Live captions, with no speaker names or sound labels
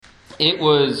It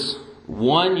was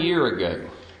 1 year ago,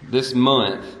 this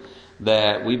month,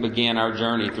 that we began our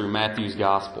journey through Matthew's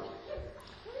Gospel.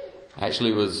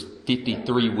 Actually, it was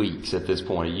 53 weeks at this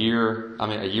point, a year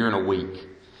and a week.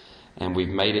 And we've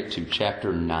made it to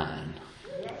chapter 9.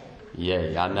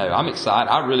 Yay, I know. I'm excited.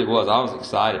 I really was. I was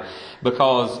excited.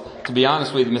 Because, to be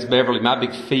honest with you, Miss Beverly, my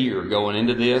big fear going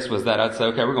into this was that I'd say,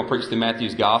 okay, we're going to preach through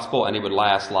Matthew's Gospel, and it would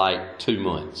last like 2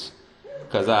 months.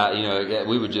 Because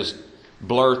we would just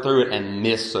blur through it and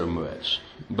miss so much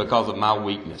because of my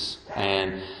weakness.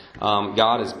 And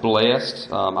God is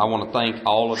blessed. I want to thank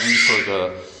all of you for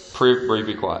the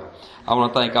be quiet. I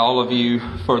want to thank all of you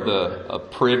for the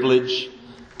privilege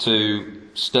to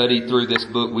study through this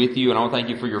book with you, and I want to thank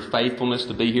you for your faithfulness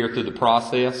to be here through the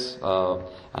process.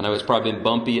 I know it's probably been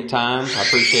bumpy at times. I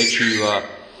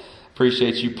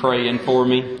appreciate you praying for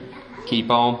me.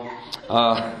 Keep on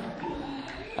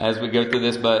as we go through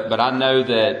this, but I know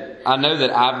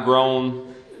that I've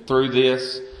grown through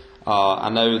this. I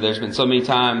know there's been so many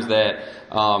times that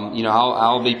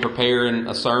I'll be preparing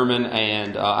a sermon,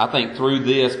 and I think through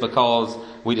this, because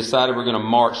we decided we're going to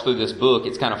march through this book,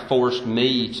 it's kind of forced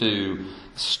me to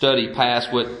study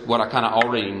past what I kind of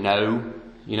already know.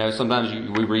 Sometimes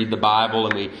we read the Bible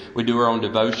and we do our own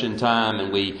devotion time,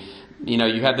 and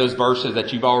you have those verses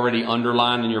that you've already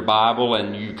underlined in your Bible,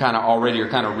 and you kind of already are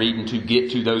kind of reading to get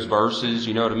to those verses,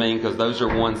 you know what I mean? Because those are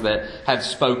ones that have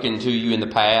spoken to you in the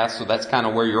past, so that's kind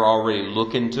of where you're already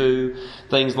looking to.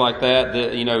 Things like that,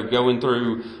 going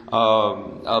through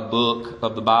a book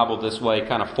of the Bible this way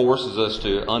kind of forces us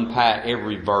to unpack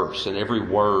every verse and every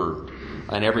word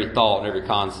and every thought and every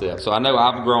concept. So I know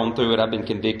I've grown through it, I've been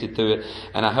convicted through it,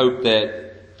 and I hope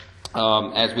that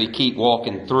as we keep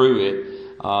walking through it,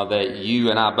 that you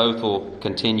and I both will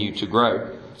continue to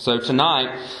grow. So tonight,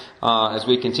 as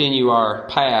we continue our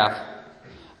path,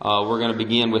 we're going to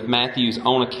begin with Matthew's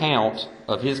own account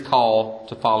of his call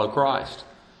to follow Christ.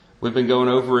 We've been going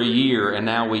over a year, and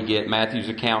now we get Matthew's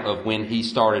account of when he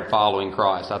started following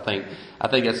Christ. I think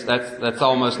that's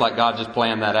almost like God just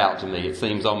planned that out to me. It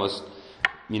seems almost,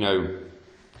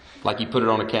 like He put it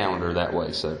on a calendar that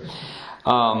way. So,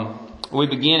 we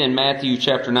begin in Matthew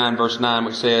chapter 9, verse 9,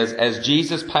 which says, "As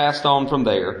Jesus passed on from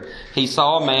there, he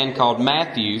saw a man called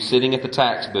Matthew sitting at the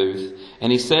tax booth,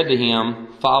 and he said to him,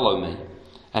 'Follow me.'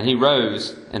 And he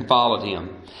rose and followed him."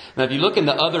 Now, if you look in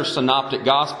the other synoptic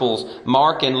Gospels,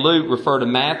 Mark and Luke refer to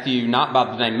Matthew not by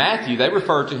the name Matthew, they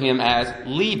refer to him as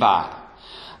Levi.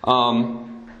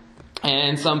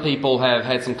 And some people have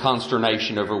had some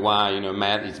consternation over why,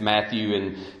 it's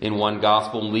Matthew in one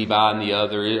gospel and Levi in the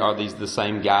other. Are these the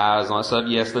same guys? And all that stuff?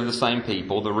 Yes, they're the same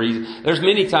people. There's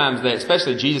many times that,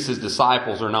 especially Jesus'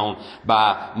 disciples, are known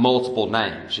by multiple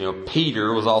names.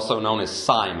 Peter was also known as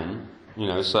Simon.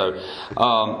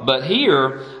 But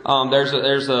here,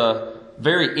 there's a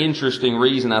very interesting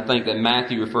reason, I think, that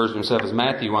Matthew refers to himself as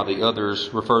Matthew while the others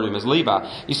refer to him as Levi.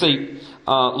 You see,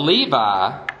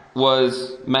 Levi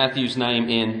was Matthew's name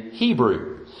in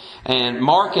Hebrew. And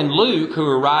Mark and Luke, who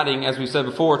are writing, as we said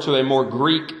before, to a more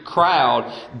Greek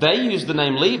crowd, they used the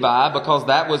name Levi because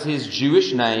that was his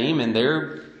Jewish name, and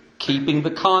they're keeping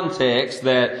the context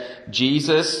that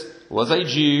Jesus was a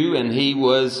Jew, and he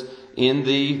was in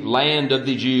the land of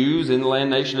the Jews, in the land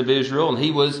nation of Israel, and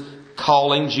he was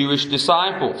calling Jewish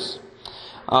disciples.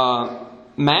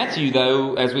 Matthew,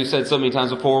 though, as we've said so many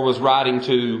times before, was writing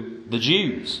to the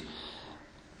Jews.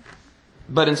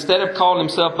 But instead of calling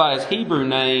himself by his Hebrew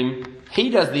name, he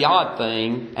does the odd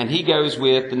thing, and he goes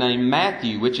with the name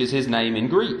Matthew, which is his name in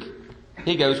Greek.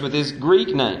 He goes with his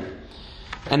Greek name.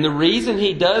 And the reason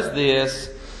he does this,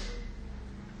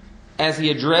 as he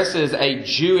addresses a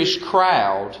Jewish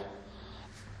crowd,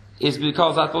 is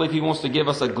because I believe he wants to give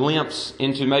us a glimpse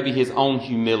into maybe his own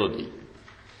humility.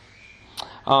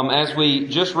 As we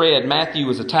just read, Matthew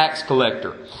was a tax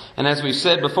collector. And as we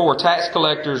said before, tax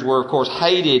collectors were, of course,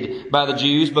 hated by the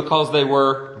Jews because they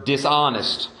were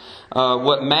dishonest.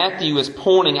 What Matthew is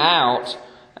pointing out,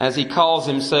 as he calls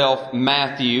himself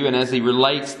Matthew, and as he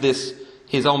relates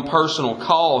his own personal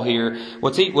call here,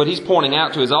 what he's pointing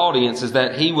out to his audience is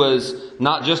that he was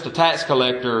not just a tax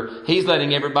collector. He's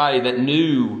letting everybody that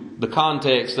knew the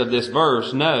context of this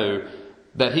verse know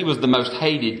that he was the most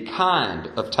hated kind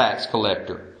of tax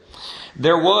collector.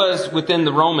 There was within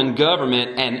the Roman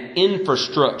government an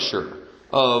infrastructure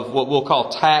of what we'll call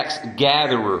tax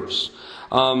gatherers.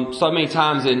 So many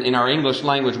times in our English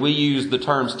language we use the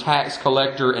terms tax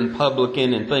collector and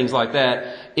publican and things like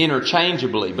that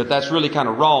interchangeably, but that's really kind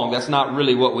of wrong. That's not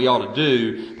really what we ought to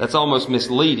do. That's almost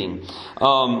misleading.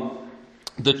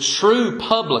 The true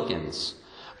publicans,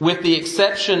 with the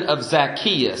exception of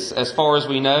Zacchaeus, as far as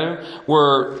we know,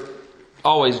 were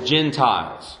always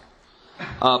Gentiles.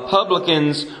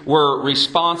 Publicans were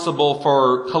responsible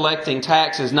for collecting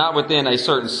taxes not within a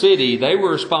certain city. They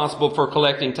were responsible for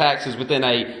collecting taxes within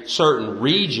a certain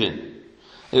region.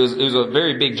 It was a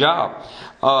very big job.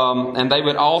 And they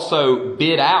would also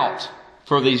bid out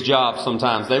for these jobs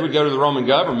sometimes. They would go to the Roman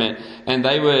government and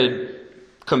they would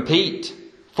compete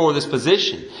for this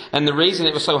position. And the reason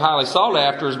it was so highly sought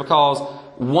after is because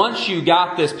once you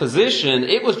got this position,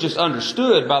 it was just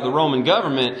understood by the Roman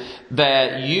government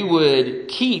that you would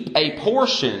keep a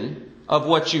portion of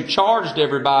what you charged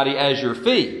everybody as your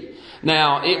fee.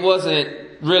 Now, it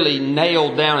wasn't really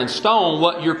nailed down in stone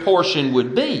what your portion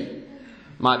would be.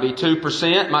 Might be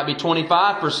 2%, might be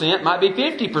 25%, might be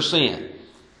 50%.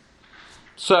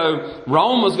 So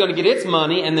Rome was going to get its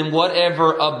money, and then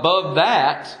whatever above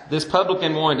that this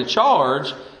publican wanted to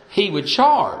charge, he would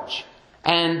charge.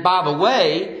 And by the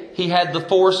way, he had the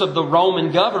force of the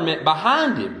Roman government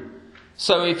behind him.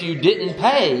 So if you didn't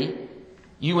pay,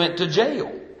 you went to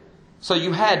jail. So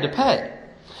you had to pay.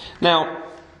 Now,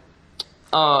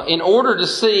 in order to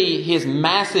see his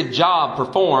massive job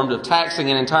performed of taxing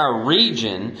an entire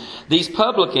region, these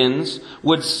publicans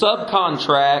would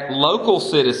subcontract local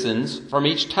citizens from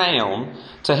each town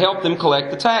to help them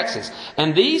collect the taxes.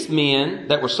 And these men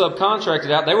that were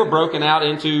subcontracted out, they were broken out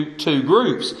into two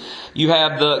groups. You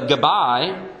have the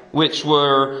Gabai, which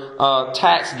were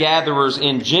tax gatherers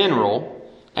in general,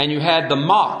 and you had the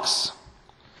mocks.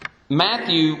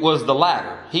 Matthew was the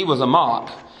latter. He was a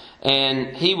mock,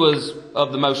 and he was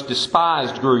of the most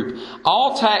despised group.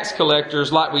 All tax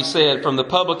collectors, like we said, from the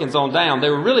publicans on down, they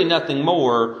were really nothing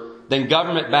more than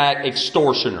government-backed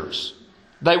extortioners.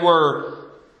 They were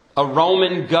a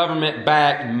Roman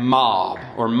government-backed mob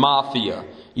or mafia.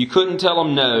 You couldn't tell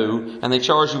them no, and they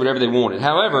charged you whatever they wanted.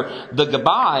 However, the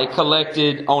Gabai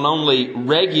collected on only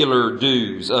regular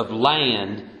dues of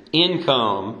land,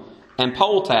 income, and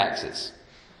poll taxes.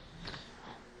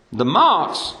 The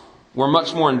mocks were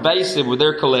much more invasive with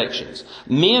their collections.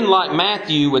 Men like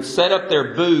Matthew would set up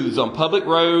their booths on public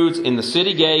roads, in the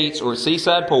city gates, or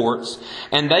seaside ports,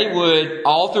 and they would,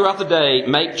 all throughout the day,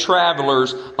 make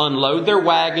travelers unload their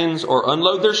wagons or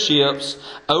unload their ships,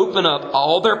 open up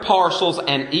all their parcels,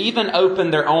 and even open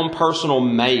their own personal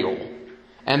mail.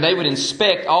 And they would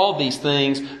inspect all these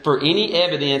things for any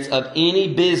evidence of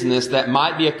any business that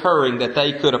might be occurring that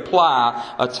they could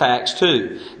apply a tax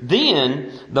to.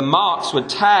 Then the mocks would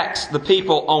tax the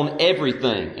people on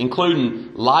everything,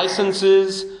 including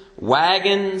licenses,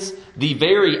 wagons, the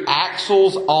very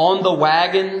axles on the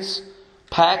wagons,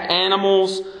 pack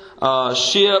animals,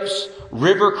 ships,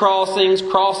 river crossings,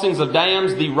 crossings of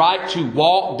dams, the right to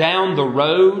walk down the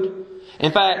road.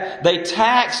 In fact, they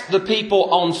taxed the people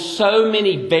on so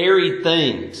many varied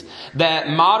things that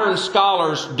modern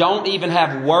scholars don't even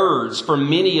have words for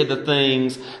many of the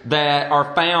things that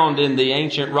are found in the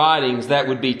ancient writings that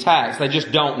would be taxed. They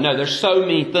just don't know. There's so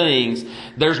many things.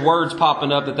 There's words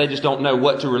popping up that they just don't know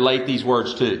what to relate these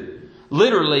words to.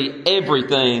 Literally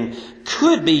everything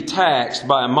could be taxed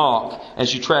by a mock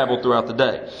as you travel throughout the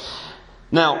day.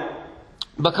 Now,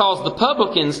 because the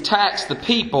publicans taxed the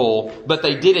people, but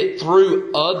they did it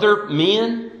through other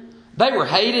men, they were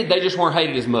hated, they just weren't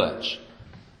hated as much.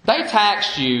 They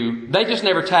taxed you, they just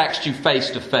never taxed you face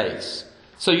to face.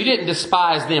 So you didn't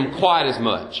despise them quite as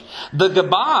much. The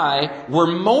Gabai were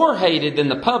more hated than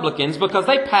the publicans because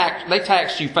they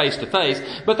taxed you face to face,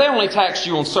 but they only taxed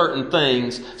you on certain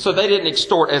things, so they didn't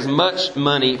extort as much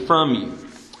money from you.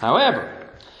 However,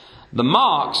 the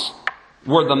mocks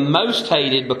were the most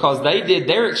hated because they did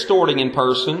their extorting in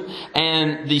person,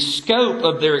 and the scope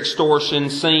of their extortion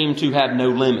seemed to have no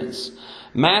limits.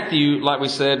 Matthew, like we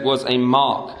said, was a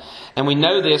mock. And we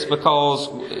know this because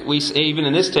even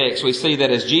in this text, we see that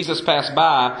as Jesus passed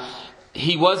by,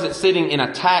 he wasn't sitting in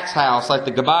a tax house like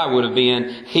the Gabai would have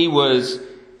been. He was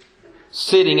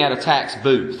sitting at a tax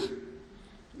booth.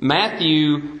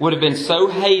 Matthew would have been so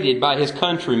hated by his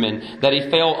countrymen that he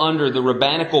fell under the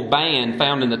rabbinical ban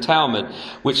found in the Talmud,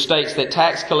 which states that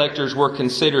tax collectors were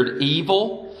considered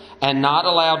evil and not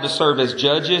allowed to serve as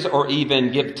judges or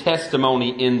even give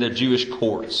testimony in the Jewish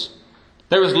courts.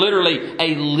 There was literally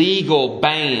a legal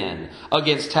ban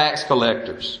against tax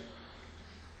collectors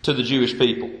to the Jewish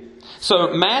people.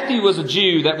 So Matthew was a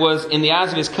Jew that was, in the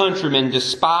eyes of his countrymen,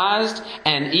 despised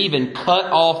and even cut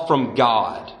off from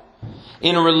God.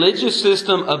 In a religious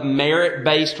system of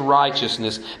merit-based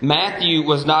righteousness, Matthew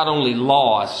was not only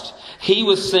lost, he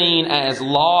was seen as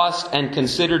lost and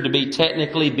considered to be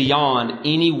technically beyond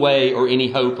any way or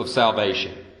any hope of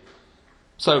salvation.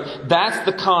 So that's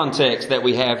the context that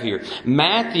we have here.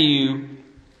 Matthew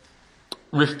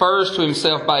refers to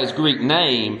himself by his Greek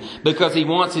name because he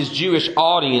wants his Jewish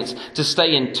audience to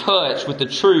stay in touch with the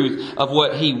truth of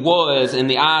what he was in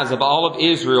the eyes of all of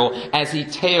Israel as he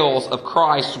tells of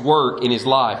Christ's work in his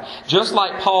life. Just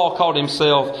like Paul called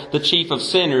himself the chief of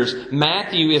sinners,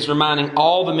 Matthew is reminding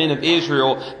all the men of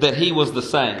Israel that he was the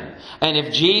same. And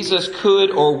if Jesus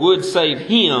could or would save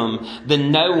him,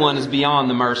 then no one is beyond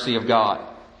the mercy of God.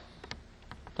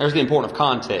 There's the importance of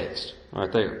context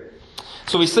right there.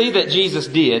 So we see that Jesus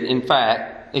did, in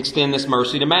fact, extend this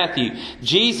mercy to Matthew.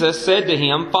 Jesus said to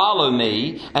him, "Follow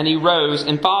me," and he rose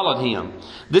and followed him.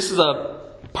 This is a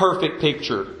perfect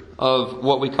picture of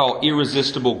what we call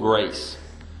irresistible grace.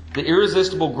 The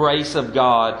irresistible grace of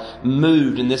God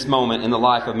moved in this moment in the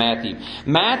life of Matthew.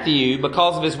 Matthew,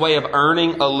 because of his way of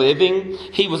earning a living,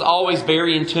 he was always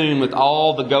very in tune with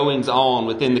all the goings on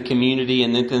within the community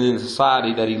and within the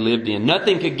society that he lived in.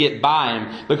 Nothing could get by him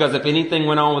because if anything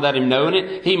went on without him knowing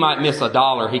it, he might miss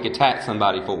 $1 he could tax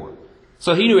somebody for.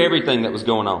 So he knew everything that was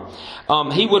going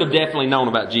on. He would have definitely known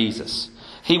about Jesus.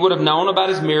 He would have known about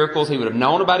his miracles. He would have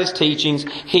known about his teachings.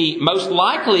 He most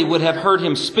likely would have heard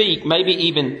him speak, maybe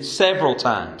even several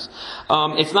times.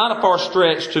 It's not a far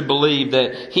stretch to believe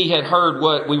that he had heard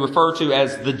what we refer to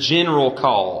as the general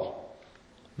call.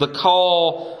 The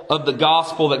call of the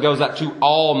gospel that goes out to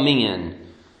all men.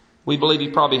 We believe he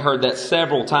probably heard that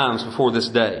several times before this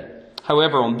day.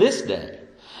 However, on this day,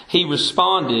 he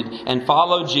responded and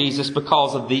followed Jesus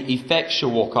because of the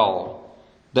effectual call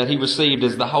that he received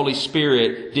as the Holy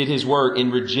Spirit did his work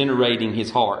in regenerating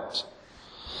his heart.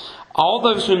 All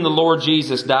those whom the Lord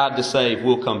Jesus died to save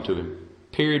will come to him.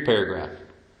 Period, paragraph.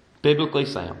 Biblically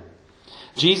sound.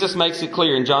 Jesus makes it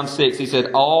clear in John 6, he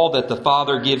said, "All that the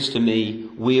Father gives to me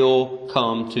will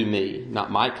come to me." Not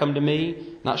might come to me,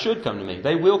 not should come to me.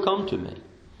 They will come to me.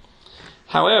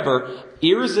 However,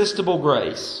 irresistible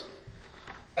grace,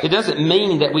 it doesn't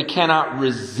mean that we cannot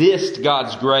resist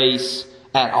God's grace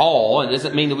at all. It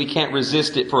doesn't mean that we can't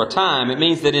resist it for a time. It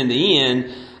means that in the end,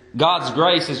 God's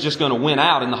grace is just going to win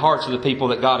out in the hearts of the people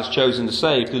that God has chosen to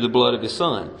save through the blood of His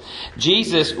Son.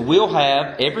 Jesus will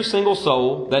have every single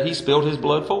soul that He spilled His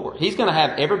blood for. He's going to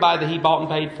have everybody that He bought and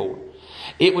paid for.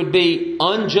 It would be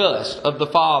unjust of the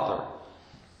Father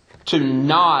to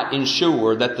not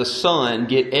ensure that the Son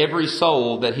get every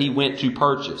soul that He went to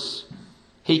purchase.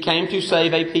 He came to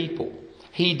save a people.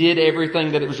 He did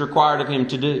everything that it was required of Him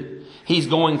to do. He's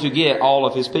going to get all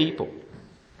of His people.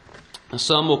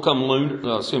 Some will come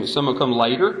later.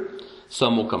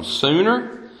 Some will come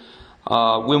sooner.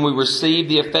 When we receive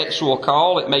the effectual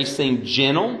call, it may seem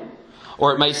gentle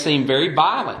or it may seem very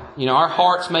violent. Our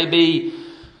hearts may be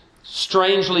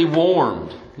strangely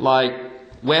warmed, like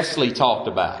Wesley talked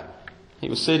about. He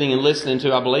was sitting and listening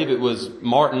to, I believe it was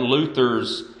Martin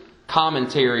Luther's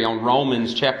commentary on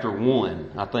Romans chapter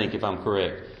 1, I think, if I'm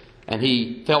correct. And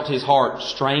he felt his heart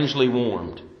strangely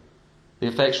warmed. The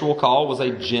effectual call was a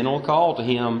gentle call to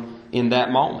him in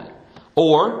that moment.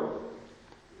 Or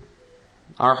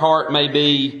our heart may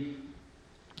be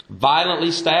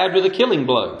violently stabbed with a killing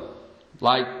blow,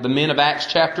 like the men of Acts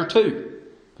chapter 2,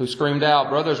 who screamed out,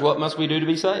 "Brothers, what must we do to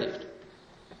be saved?"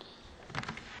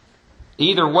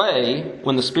 Either way,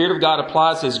 when the Spirit of God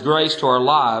applies His grace to our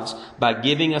lives by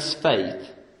giving us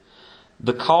faith,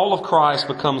 the call of Christ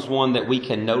becomes one that we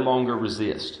can no longer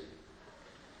resist.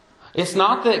 It's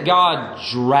not that God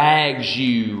drags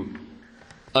you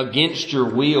against your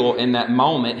will in that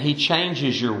moment. He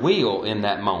changes your will in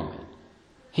that moment.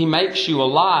 He makes you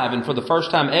alive, and for the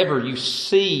first time ever, you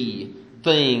see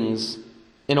things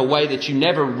in a way that you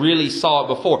never really saw it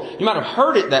before. You might have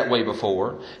heard it that way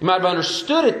before. You might have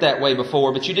understood it that way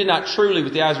before, but you did not truly,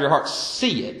 with the eyes of your heart,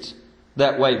 see it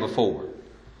that way before.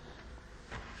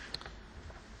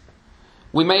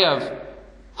 We may have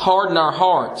hardened our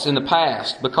hearts in the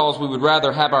past because we would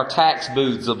rather have our tax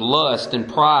booths of lust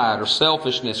and pride or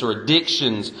selfishness or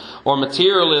addictions or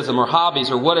materialism or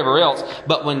hobbies or whatever else.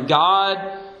 But when God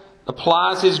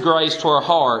applies His grace to our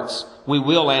hearts, we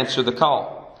will answer the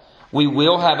call. We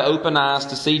will have open eyes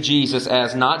to see Jesus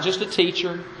as not just a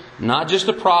teacher, not just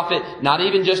a prophet, not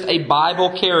even just a Bible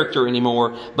character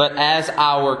anymore, but as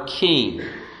our King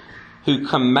who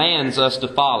commands us to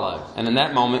follow. And in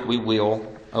that moment, we will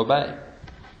obey.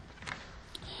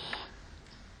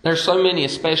 There's so many,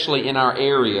 especially in our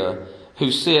area,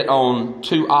 who sit on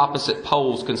two opposite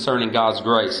poles concerning God's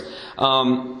grace.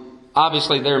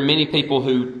 Obviously, there are many people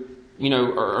who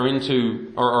are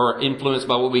into or are influenced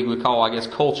by what we would call, I guess,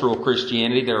 cultural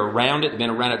Christianity. They're around it, been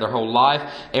around it their whole life.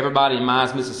 Everybody in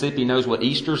Mize, Mississippi knows what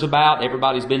Easter's about.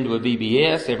 Everybody's been to a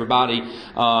VBS. Everybody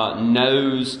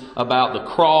knows about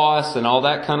the cross and all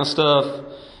that kind of stuff.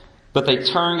 But they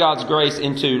turn God's grace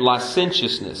into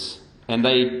licentiousness. And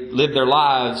they live their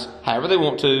lives however they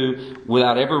want to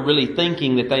without ever really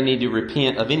thinking that they need to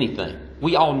repent of anything.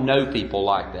 We all know people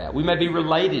like that. We may be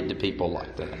related to people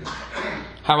like that.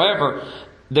 However,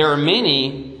 there are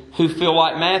many who feel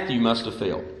like Matthew must have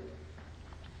felt.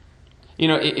 You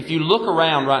know, if you look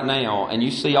around right now and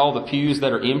you see all the pews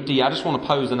that are empty, I just want to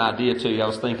pose an idea to you I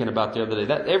was thinking about the other day.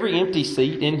 That every empty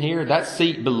seat in here, that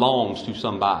seat belongs to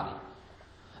somebody.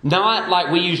 Not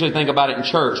like we usually think about it in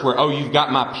church where, oh, you've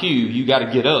got my pew, you got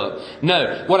to get up.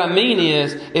 No, what I mean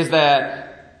is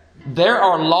that there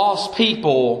are lost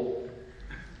people.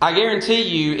 I guarantee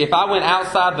you, if I went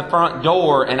outside the front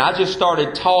door and I just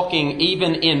started talking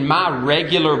even in my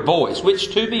regular voice,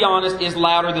 which to be honest is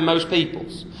louder than most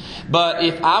people's. But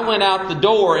if I went out the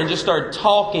door and just started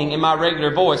talking in my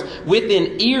regular voice,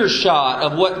 within earshot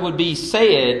of what would be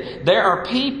said, there are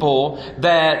people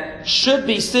that should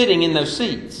be sitting in those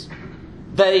seats.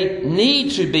 They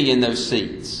need to be in those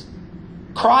seats.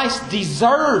 Christ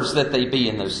deserves that they be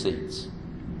in those seats.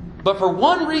 But for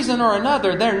one reason or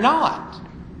another, they're not.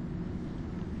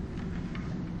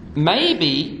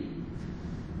 Maybe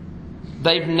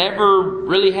they've never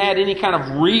really had any kind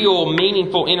of real,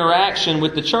 meaningful interaction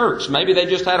with the church. Maybe they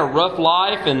just had a rough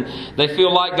life and they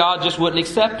feel like God just wouldn't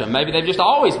accept them. Maybe they've just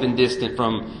always been distant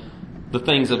from the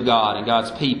things of God and God's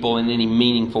people in any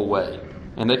meaningful way.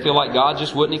 And they feel like God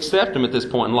just wouldn't accept them at this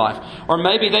point in life. Or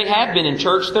maybe they have been in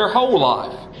church their whole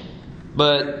life,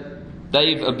 but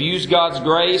they've abused God's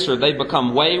grace or they've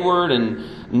become wayward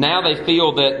and now they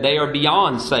feel that they are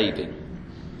beyond saving.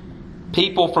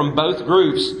 People from both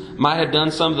groups might have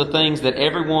done some of the things that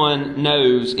everyone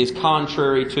knows is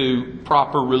contrary to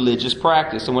proper religious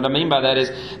practice. And what I mean by that is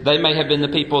they may have been the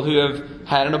people who have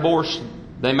had an abortion.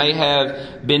 They may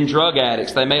have been drug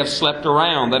addicts. They may have slept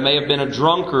around. They may have been a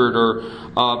drunkard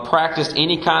or practiced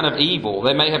any kind of evil.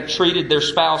 They may have treated their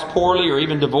spouse poorly or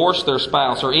even divorced their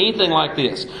spouse or anything like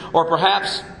this. Or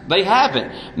perhaps they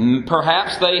haven't.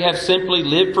 Perhaps they have simply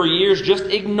lived for years just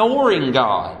ignoring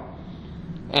God.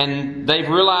 And they've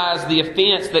realized the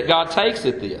offense that God takes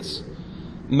at this.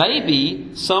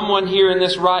 Maybe someone hearing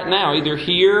this right now, either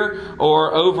here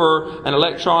or over an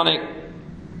electronic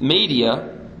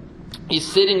media, is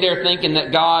sitting there thinking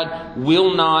that God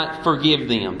will not forgive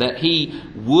them, that He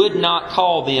would not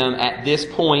call them at this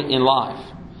point in life.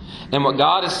 And what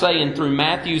God is saying through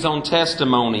Matthew's own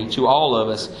testimony to all of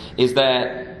us is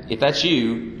that if that's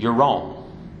you, you're wrong.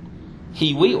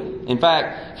 He will. In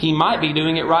fact, He might be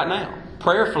doing it right now.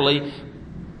 Prayerfully,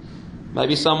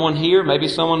 maybe someone here, maybe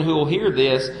someone who will hear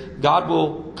this, God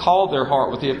will call their heart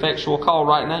with the effectual call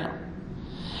right now.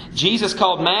 Jesus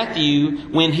called Matthew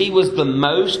when he was the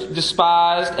most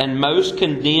despised and most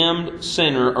condemned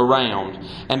sinner around.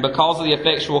 And because of the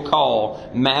effectual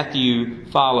call, Matthew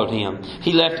followed him.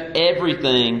 He left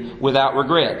everything without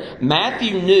regret.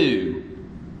 Matthew knew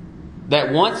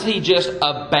that once he just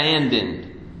abandoned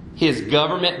his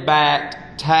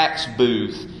government-backed tax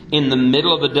booth in the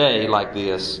middle of the day like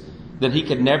this, then he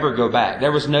could never go back.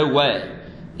 There was no way.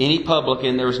 Any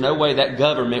publican, there was no way that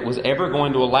government was ever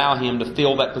going to allow him to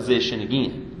fill that position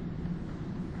again.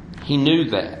 He knew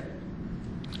that.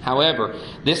 However,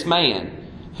 this man,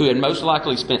 who had most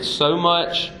likely spent so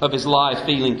much of his life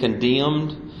feeling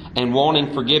condemned and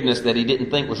wanting forgiveness that he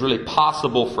didn't think was really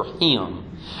possible for him,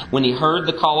 when he heard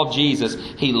the call of Jesus,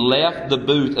 he left the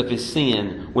booth of his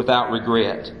sin without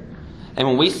regret. And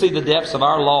when we see the depths of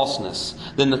our lostness,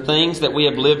 then the things that we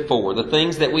have lived for, the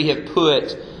things that we have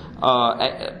put,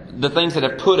 the things that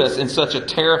have put us in such a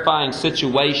terrifying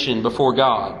situation before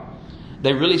God,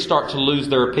 they really start to lose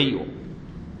their appeal.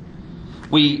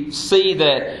 We see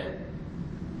that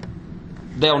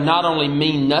they'll not only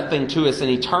mean nothing to us in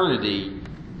eternity,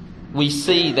 we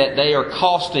see that they are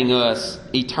costing us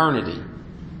eternity.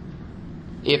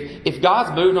 If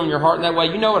God's moved on your heart in that way,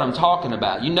 you know what I'm talking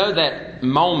about. You know that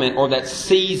moment or that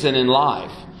season in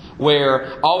life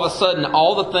where all of a sudden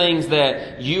all the things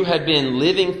that you had been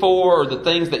living for, or the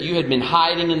things that you had been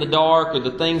hiding in the dark, or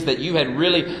the things that you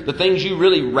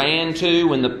really ran to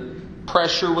when the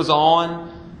pressure was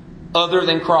on, other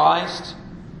than Christ,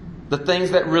 the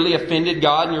things that really offended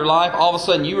God in your life, all of a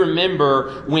sudden you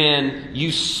remember when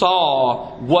you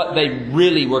saw what they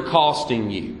really were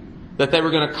costing you. That they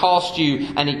were going to cost you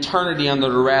an eternity under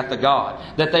the wrath of God.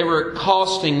 That they were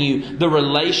costing you the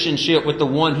relationship with the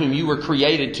one whom you were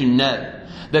created to know.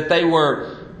 That they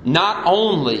were not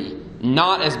only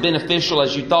not as beneficial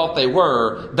as you thought they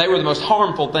were the most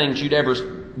harmful things you'd ever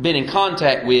been in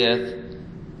contact with.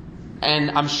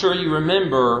 And I'm sure you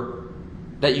remember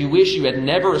that you wish you had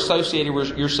never associated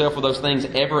yourself with those things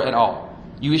ever at all.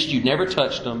 You wished you'd never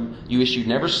touched them. You wished you'd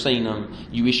never seen them.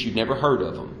 You wished you'd never heard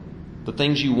of them. The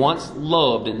things you once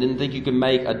loved and didn't think you could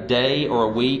make a day or a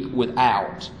week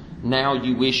without, now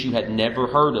you wish you had never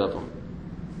heard of them.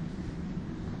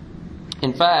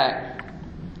 In fact,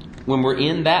 when we're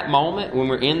in that moment, when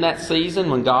we're in that season,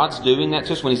 when God's doing that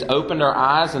to us, when He's opened our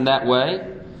eyes in that way,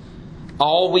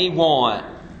 all we want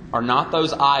are not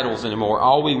those idols anymore.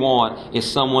 All we want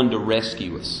is someone to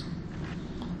rescue us.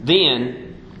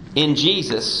 Then, in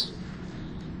Jesus,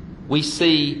 we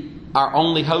see our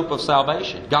only hope of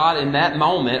salvation. God in that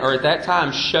moment, or at that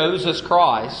time, shows us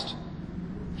Christ.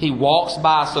 He walks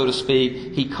by, so to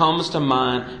speak. He comes to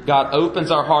mind. God opens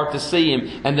our heart to see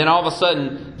Him. And then all of a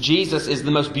sudden, Jesus is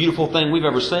the most beautiful thing we've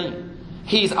ever seen.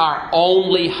 He's our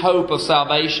only hope of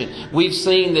salvation. We've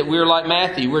seen that we're like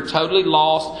Matthew. We're totally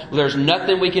lost. There's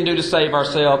nothing we can do to save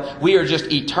ourselves. We are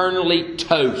just eternally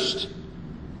toast.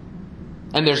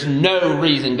 And there's no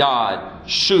reason God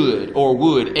should or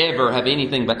would ever have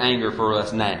anything but anger for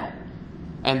us now.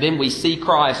 And then we see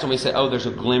Christ and we say, oh, there's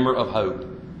a glimmer of hope.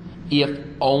 If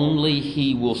only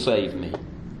He will save me.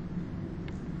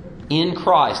 In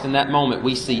Christ, in that moment,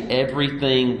 we see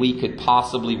everything we could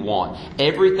possibly want.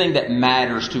 Everything that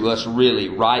matters to us really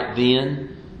right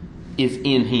then is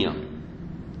in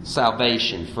Him.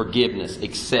 Salvation, forgiveness,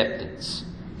 acceptance,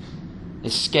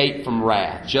 escape from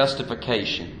wrath,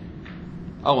 justification.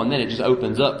 Oh, and then it just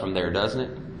opens up from there, doesn't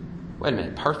it? Wait a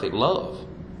minute. Perfect love.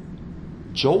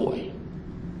 Joy.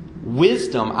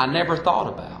 Wisdom I never thought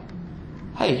about.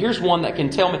 Hey, here's one that can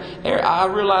tell me. I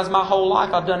realize my whole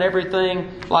life I've done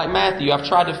everything like Matthew. I've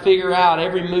tried to figure out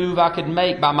every move I could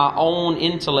make by my own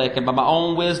intellect and by my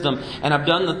own wisdom. And I've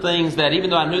done the things that, even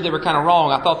though I knew they were kind of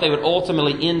wrong, I thought they would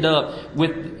ultimately end up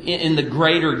in the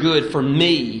greater good for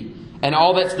me. And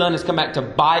all that's done is come back to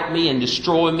bite me and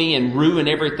destroy me and ruin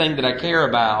everything that I care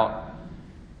about.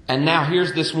 And now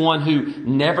here's this one who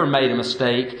never made a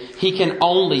mistake. He can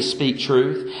only speak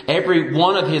truth. Every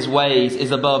one of His ways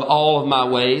is above all of my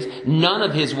ways. None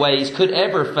of His ways could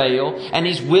ever fail. And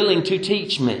He's willing to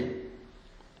teach me.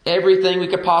 Everything we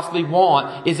could possibly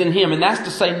want is in Him. And that's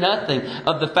to say nothing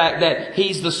of the fact that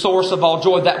He's the source of all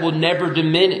joy that will never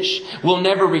diminish. We'll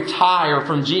never retire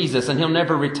from Jesus, and He'll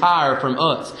never retire from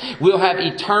us. We'll have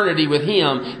eternity with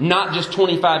Him, not just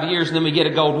 25 years and then we get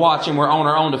a gold watch and we're on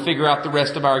our own to figure out the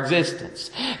rest of our existence.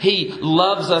 He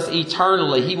loves us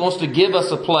eternally. He wants to give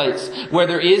us a place where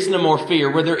there is no more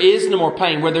fear, where there is no more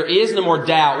pain, where there is no more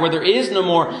doubt, where there is no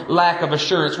more lack of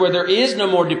assurance, where there is no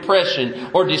more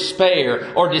depression or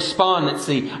despair or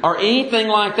despondency or anything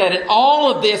like that. And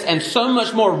all of this and so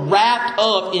much more wrapped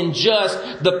up in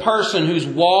just the person who's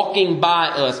walking by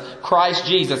us, Christ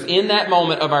Jesus, in that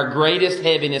moment of our greatest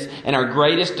heaviness and our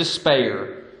greatest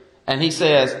despair. And He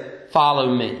says,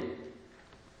 follow me.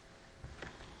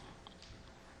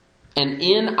 And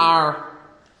in our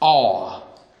awe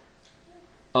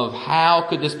of how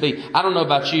could this be? I don't know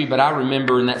about you, but I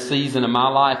remember in that season of my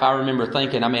life, I remember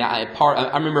thinking,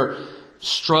 I remember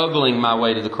struggling my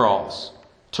way to the cross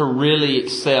to really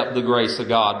accept the grace of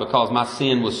God because my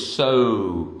sin was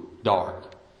so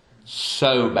dark,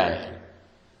 so bad,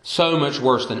 so much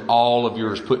worse than all of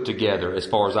yours put together as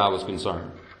far as I was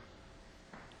concerned.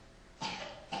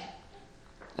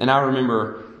 And I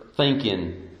remember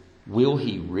thinking, will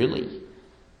He really?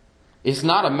 It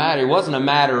wasn't a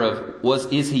matter of,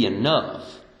 is He enough?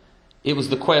 It was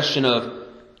the question of,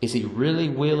 is He really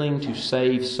willing to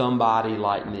save somebody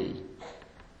like me?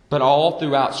 But all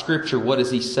throughout Scripture, what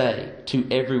does He say to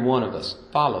every one of us?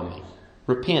 Follow me.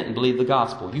 Repent and believe the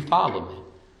gospel. You follow me.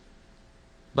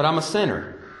 But I'm a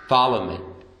sinner. Follow me.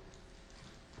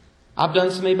 I've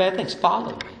done so many bad things.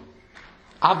 Follow me.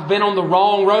 I've been on the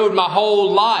wrong road my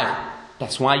whole life.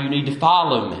 That's why you need to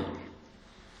follow me.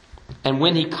 And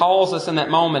when He calls us in that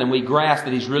moment and we grasp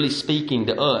that He's really speaking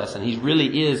to us and He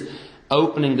really is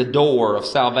opening the door of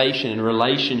salvation and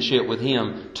relationship with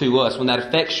Him to us, when that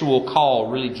effectual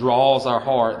call really draws our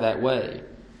heart that way,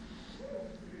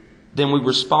 then we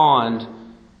respond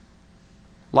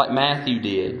like Matthew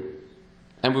did.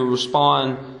 And we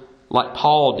respond like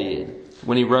Paul did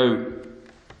when he wrote,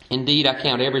 "Indeed, I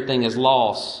count everything as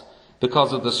loss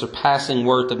because of the surpassing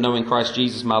worth of knowing Christ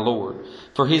Jesus my Lord.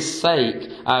 For His sake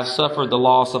I have suffered the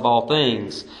loss of all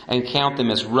things and count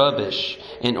them as rubbish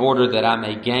in order that I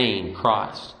may gain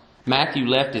Christ." Matthew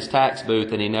left his tax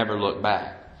booth and he never looked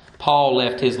back. Paul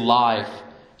left his life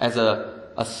as a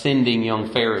ascending young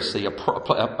Pharisee,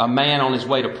 a man on his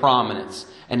way to prominence,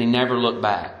 and he never looked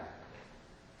back.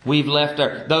 We've left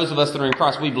those of us that are in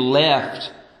Christ, we've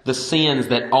left the sins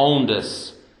that owned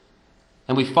us,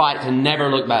 and we fight to never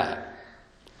look back.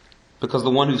 Because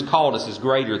the one who's called us is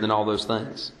greater than all those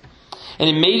things. And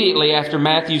immediately after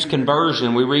Matthew's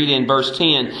conversion, we read in verse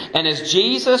 10, "And as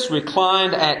Jesus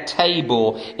reclined at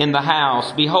table in the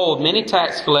house, behold, many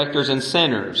tax collectors and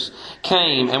sinners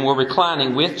came and were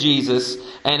reclining with Jesus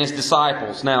and his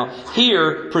disciples." Now,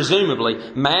 here, presumably,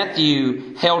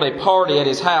 Matthew held a party at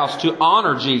his house to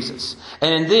honor Jesus.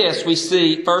 And in this, we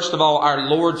see, first of all, our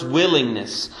Lord's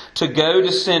willingness to go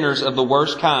to sinners of the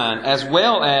worst kind, as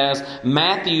well as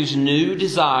Matthew's new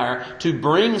desire to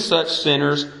bring such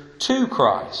sinners to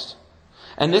Christ.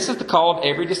 And this is the call of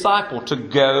every disciple, to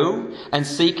go and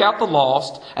seek out the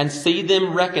lost and see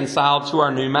them reconciled to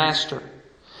our new Master.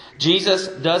 Jesus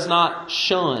does not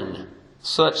shun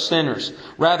such sinners.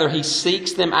 Rather, He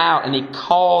seeks them out and He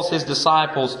calls His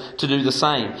disciples to do the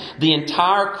same. The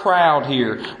entire crowd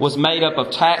here was made up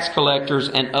of tax collectors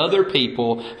and other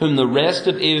people whom the rest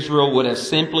of Israel would have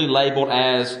simply labeled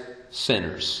as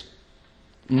sinners.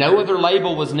 No other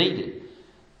label was needed.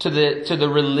 To the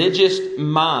religious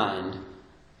mind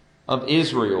of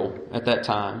Israel at that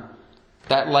time,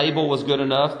 that label was good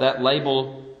enough. That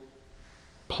label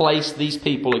placed these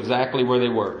people exactly where they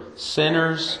were.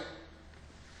 Sinners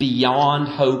beyond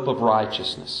hope of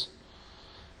righteousness.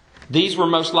 These were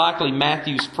most likely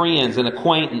Matthew's friends and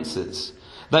acquaintances.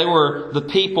 They were the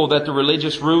people that the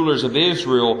religious rulers of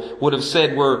Israel would have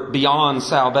said were beyond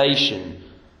salvation.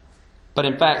 But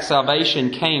in fact, salvation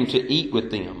came to eat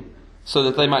with them, so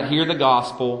that they might hear the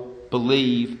gospel,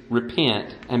 believe,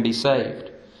 repent, and be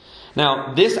saved.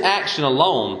 Now, this action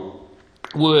alone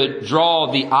would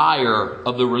draw the ire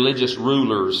of the religious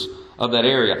rulers of that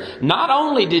area. Not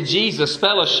only did Jesus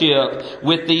fellowship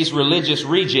with these religious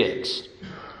rejects,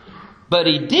 but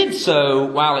He did so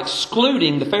while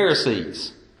excluding the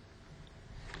Pharisees.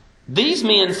 These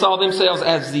men saw themselves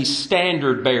as the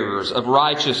standard bearers of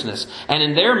righteousness. And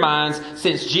in their minds,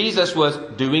 since Jesus was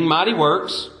doing mighty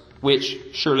works, which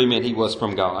surely meant He was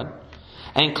from God,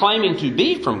 and claiming to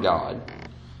be from God,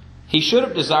 He should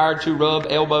have desired to rub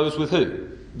elbows with who?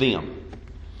 Them.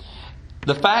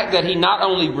 The fact that He not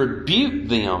only rebuked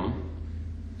them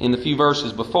in the few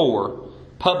verses before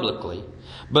publicly,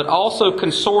 but also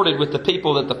consorted with the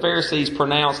people that the Pharisees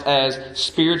pronounced as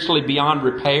spiritually beyond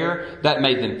repair, that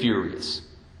made them furious.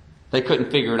 They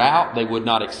couldn't figure it out. They would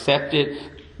not accept it.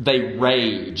 They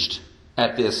raged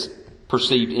at this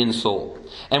perceived insult.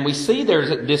 And we see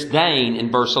there's a disdain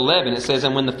in verse 11. It says,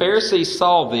 "And when the Pharisees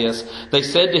saw this, they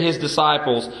said to His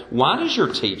disciples, 'Why does your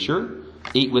teacher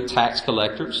eat with tax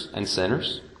collectors and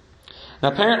sinners?'" Now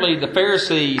apparently the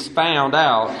Pharisees found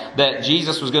out that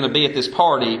Jesus was going to be at this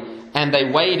party, and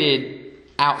they waited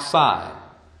outside.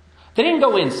 They didn't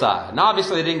go inside. Now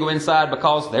obviously they didn't go inside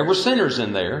because there were sinners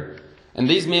in there, and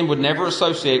these men would never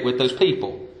associate with those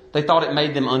people. They thought it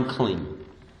made them unclean.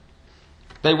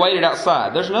 They waited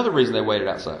outside. There's another reason they waited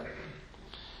outside.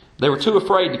 They were too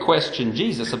afraid to question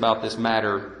Jesus about this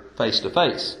matter face to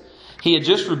face. He had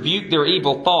just rebuked their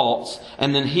evil thoughts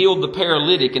and then healed the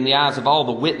paralytic in the eyes of all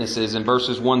the witnesses in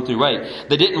verses 1 through 8.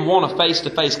 They didn't want a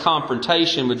face-to-face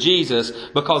confrontation with Jesus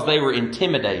because they were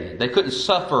intimidated. They couldn't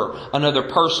suffer another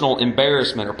personal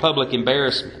embarrassment or public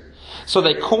embarrassment. So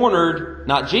they cornered,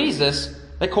 not Jesus,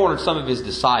 they cornered some of His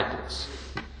disciples.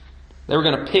 They were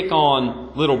going to pick on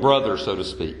little brother, so to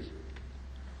speak.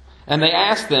 And they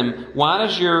asked them, "Why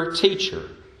does your teacher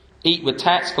eat with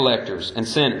tax collectors and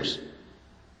sinners?"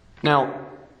 Now,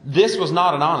 this was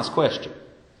not an honest question.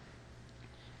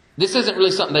 This isn't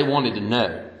really something they wanted to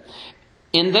know.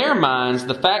 In their minds,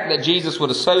 the fact that Jesus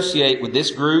would associate with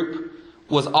this group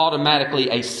was automatically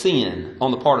a sin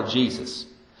on the part of Jesus.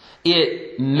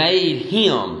 It made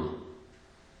Him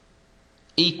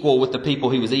equal with the people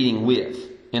He was eating with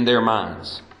in their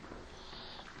minds.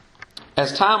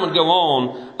 As time would go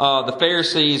on, the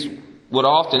Pharisees would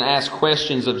often ask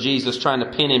questions of Jesus, trying to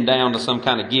pin Him down to some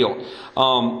kind of guilt.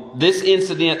 This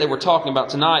incident that we're talking about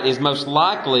tonight is most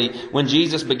likely when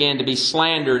Jesus began to be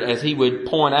slandered, as He would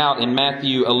point out in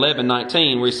Matthew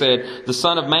 11:19, where He said, "The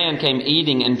Son of Man came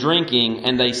eating and drinking,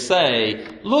 and they say,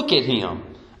 'Look at Him,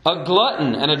 a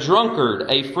glutton and a drunkard,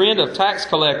 a friend of tax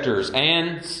collectors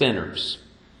and sinners.'"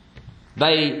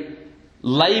 They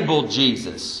labeled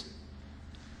Jesus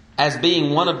as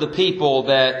being one of the people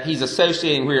that He's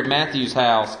associating here at Matthew's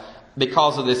house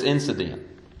because of this incident.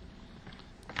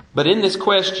 But in this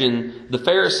question, the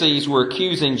Pharisees were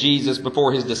accusing Jesus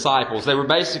before His disciples. They were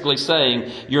basically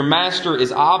saying, "Your Master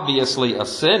is obviously a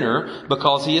sinner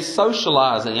because He is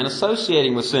socializing and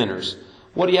associating with sinners.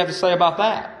 What do you have to say about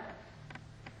that?"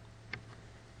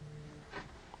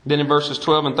 Then in verses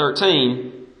 12 and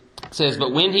 13, it says,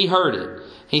 "But when He heard it,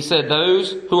 He said,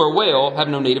 those who are well have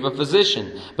no need of a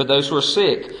physician, but those who are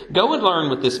sick. Go and learn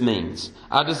what this means.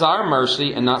 I desire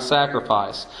mercy and not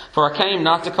sacrifice, for I came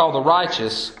not to call the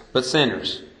righteous, but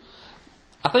sinners.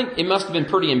 I think it must have been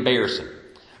pretty embarrassing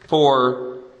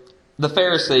for the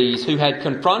Pharisees who had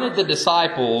confronted the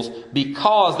disciples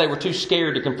because they were too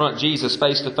scared to confront Jesus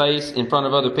face to face in front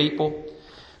of other people,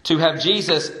 to have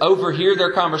Jesus overhear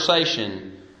their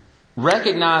conversation,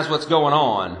 recognize what's going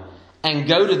on, and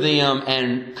go to them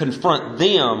and confront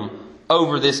them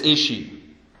over this issue.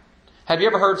 Have you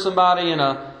ever heard somebody in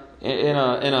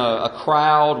a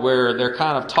crowd where they're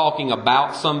kind of talking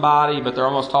about somebody, but they're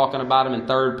almost talking about them in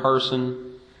third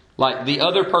person? Like the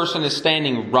other person is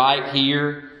standing right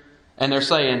here, and they're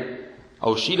saying,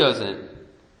 "Oh, she doesn't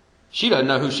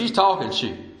know who she's talking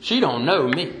to. She don't know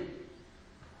me."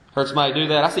 Heard somebody do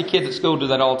that? I see kids at school do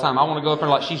that all the time. I want to go up there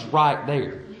like she's right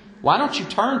there. Why don't you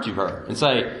turn to her and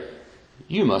say,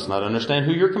 "You must not understand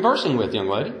who you're conversing with, young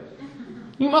lady.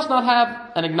 You must not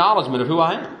have an acknowledgement of who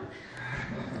I am."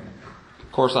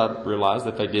 Of course, I realized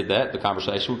that if they did that, the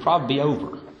conversation would probably be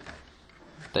over.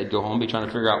 They'd go home and be trying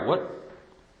to figure out,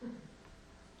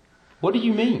 what do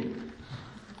you mean?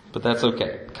 But that's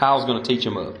okay. Kyle's going to teach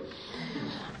them up.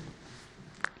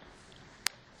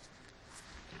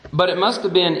 But it must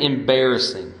have been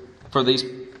embarrassing for these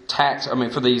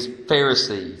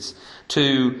Pharisees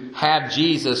to have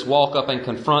Jesus walk up and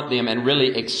confront them and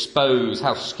really expose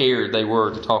how scared they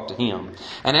were to talk to Him.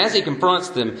 And as He confronts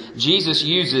them, Jesus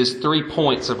uses 3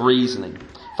 points of reasoning.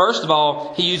 First of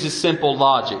all, He uses simple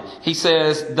logic. He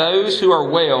says, those who are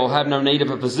well have no need of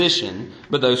a physician,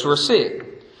 but those who are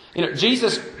sick.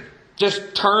 Jesus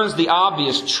just turns the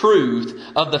obvious truth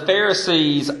of the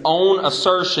Pharisees' own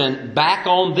assertion back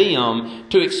on them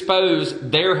to expose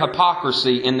their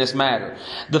hypocrisy in this matter.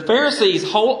 The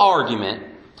Pharisees' whole argument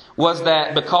was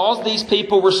that because these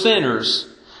people were sinners,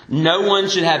 no one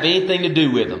should have anything to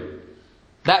do with them.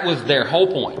 That was their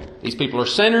whole point. These people are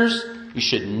sinners. You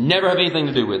should never have anything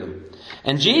to do with them.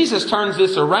 And Jesus turns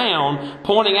this around,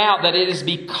 pointing out that it is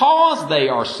because they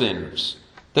are sinners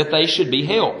that they should be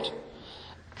helped.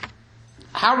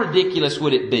 How ridiculous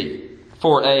would it be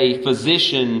for a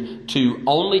physician to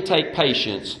only take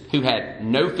patients who had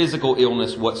no physical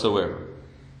illness whatsoever?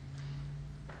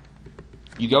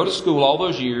 You go to school all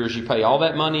those years, you pay all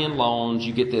that money in loans,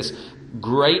 you get this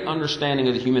great understanding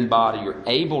of the human body, you're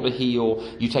able to heal,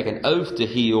 you take an oath to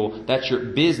heal, that's your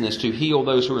business to heal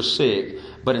those who are sick.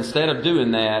 But instead of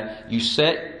doing that, you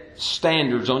set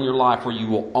standards on your life where you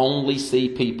will only see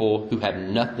people who have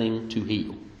nothing to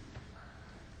heal.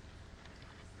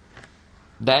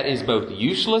 That is both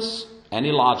useless and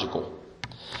illogical.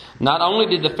 Not only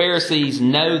did the Pharisees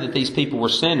know that these people were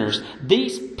sinners,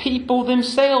 these people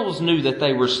themselves knew that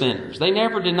they were sinners. They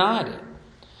never denied it.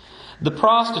 The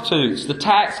prostitutes, the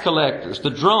tax collectors,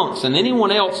 the drunks, and anyone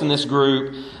else in this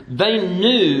group, they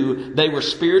knew they were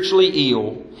spiritually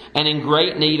ill and in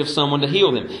great need of someone to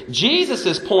heal them.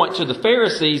 Jesus' point to the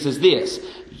Pharisees is this: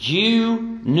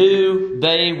 you knew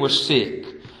they were sick.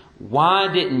 Why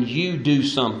didn't you do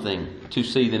something to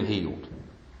see them healed?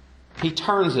 He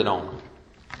turns it on them.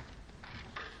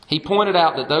 He pointed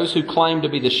out that those who claimed to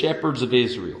be the shepherds of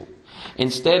Israel,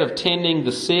 instead of tending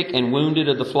the sick and wounded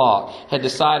of the flock, had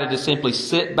decided to simply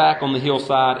sit back on the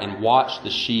hillside and watch the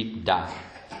sheep die.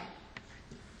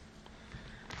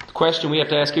 The question we have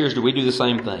to ask here is, do we do the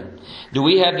same thing? Do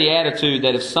we have the attitude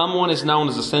that if someone is known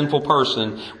as a sinful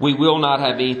person, we will not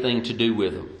have anything to do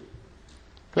with them?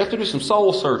 We have to do some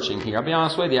soul searching here. I'll be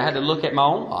honest with you, I had to look at my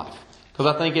own life.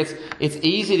 Because I think it's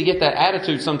easy to get that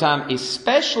attitude sometimes,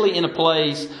 especially in a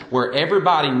place where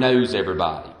everybody knows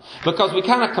everybody. Because we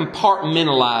kind of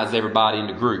compartmentalize everybody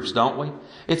into groups, don't we?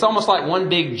 It's almost like one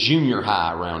big junior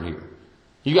high around here.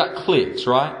 You got cliques,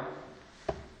 right?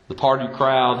 The party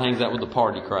crowd hangs out with the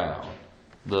party crowd.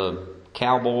 The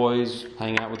Cowboys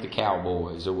hang out with the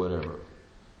Cowboys or whatever.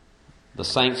 The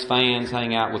Saints fans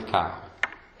hang out with Kyle.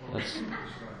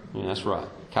 That's right.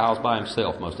 Kyle's by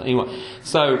himself most of the time. Anyway,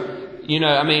 so,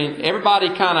 everybody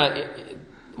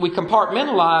we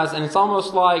compartmentalize, and it's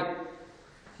almost like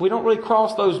we don't really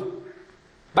cross those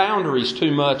boundaries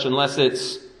too much unless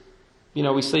it's,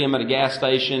 we see them at a gas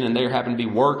station and they happen to be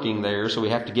working there, so we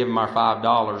have to give them our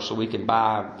 $5 so we can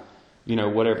buy,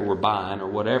 whatever we're buying or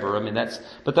whatever.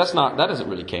 That doesn't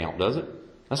really count, does it?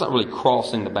 That's not really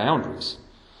crossing the boundaries.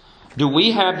 Do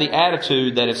we have the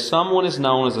attitude that if someone is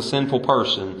known as a sinful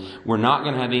person, we're not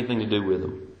going to have anything to do with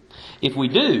them? If we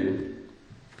do,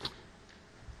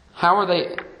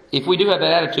 if we do have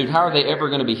that attitude, how are they ever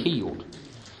going to be healed?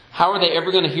 How are they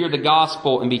ever going to hear the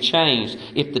gospel and be changed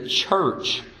if the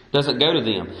church doesn't go to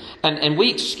them? And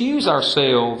we excuse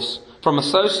ourselves from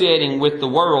associating with the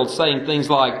world, saying things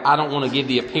like, I don't want to give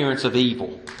the appearance of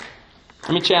evil.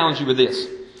 Let me challenge you with this.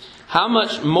 How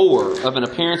much more of an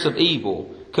appearance of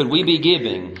evil could we be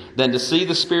giving than to see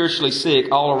the spiritually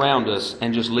sick all around us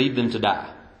and just leave them to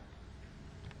die?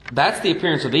 That's the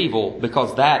appearance of evil,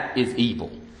 because that is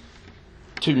evil.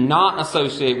 To not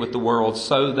associate with the world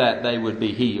so that they would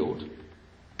be healed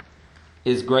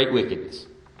is great wickedness.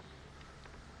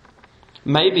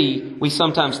 Maybe we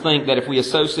sometimes think that if we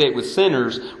associate with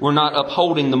sinners, we're not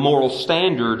upholding the moral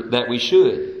standard that we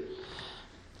should.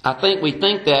 I think we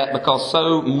think that because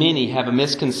so many have a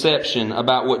misconception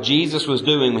about what Jesus was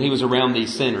doing when He was around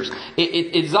these sinners.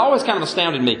 It's always kind of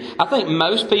astounded me. I think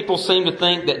most people seem to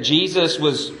think that Jesus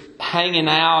was hanging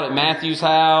out at Matthew's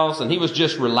house and He was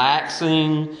just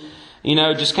relaxing,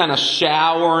 just kind of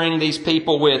showering these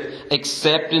people with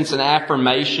acceptance and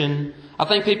affirmation. I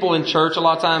think people in church a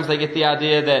lot of times, they get the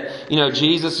idea that,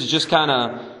 Jesus is just kind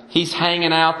of, He's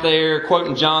hanging out there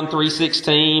quoting John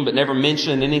 3:16, but never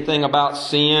mentioning anything about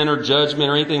sin or judgment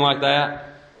or anything like that.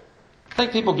 I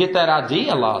think people get that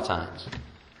idea a lot of times.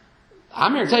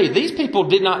 I'm here to tell you, these people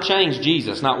did not change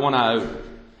Jesus, not one iota.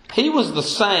 He was the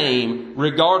same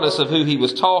regardless of who He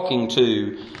was talking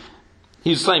to.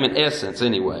 He was the same in essence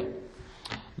anyway.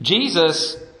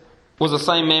 Jesus was the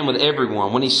same man with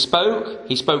everyone. When He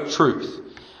spoke truth.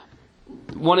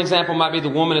 One example might be the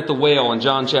woman at the well in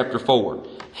John chapter 4.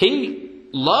 He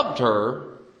loved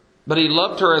her, but He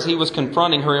loved her as He was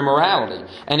confronting her immorality.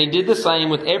 And He did the same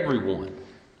with everyone.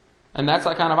 And that's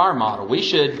like kind of our model. We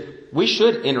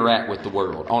should interact with the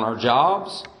world on our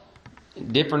jobs,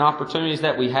 different opportunities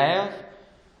that we have.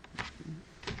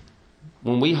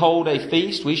 When we hold a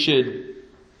feast, we should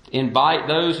invite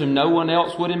those whom no one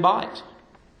else would invite.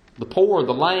 The poor,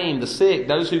 the lame, the sick,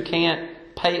 those who can't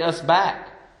pay us back.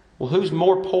 Well, who's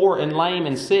more poor and lame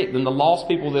and sick than the lost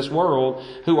people of this world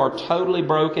who are totally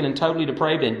broken and totally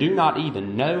depraved and do not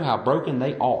even know how broken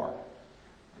they are?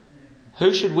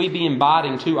 Who should we be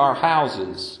inviting to our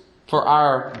houses for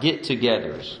our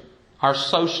get-togethers, our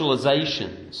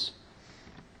socializations?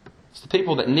 It's the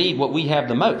people that need what we have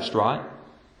the most, right?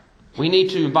 We need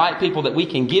to invite people that we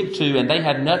can give to and they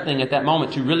have nothing at that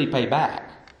moment to really pay back.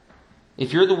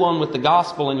 If you're the one with the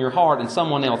gospel in your heart and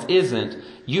someone else isn't,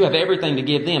 you have everything to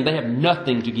give them. They have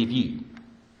nothing to give you.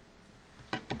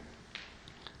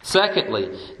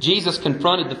 Secondly, Jesus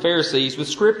confronted the Pharisees with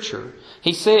Scripture.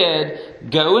 He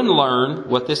said, go and learn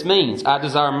what this means. I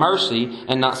desire mercy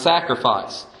and not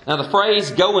sacrifice. Now the phrase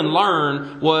go and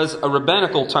learn was a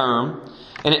rabbinical term,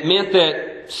 and it meant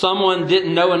that someone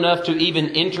didn't know enough to even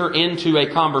enter into a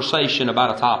conversation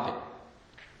about a topic.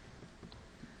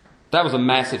 That was a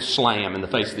massive slam in the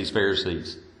face of these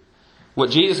Pharisees. What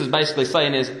Jesus is basically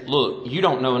saying is, look, you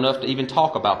don't know enough to even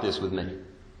talk about this with me.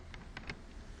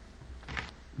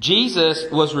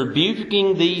 Jesus was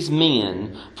rebuking these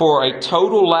men for a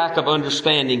total lack of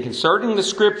understanding concerning the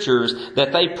Scriptures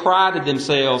that they prided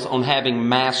themselves on having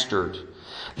mastered.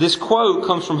 This quote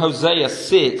comes from Hosea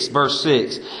 6, verse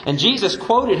 6. And Jesus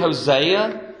quoted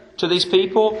Hosea to these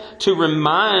people to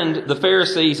remind the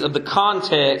Pharisees of the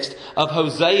context of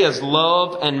Hosea's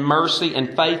love and mercy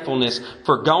and faithfulness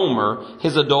for Gomer,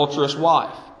 his adulterous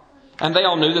wife. And they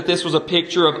all knew that this was a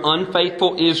picture of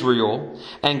unfaithful Israel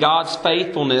and God's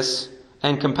faithfulness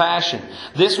and compassion.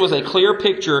 This was a clear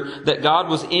picture that God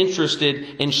was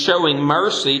interested in showing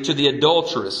mercy to the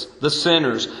adulterous, the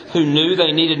sinners who knew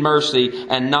they needed mercy,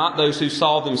 and not those who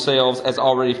saw themselves as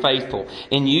already faithful.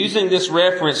 In using this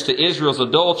reference to Israel's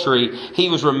adultery, He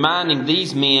was reminding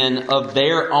these men of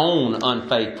their own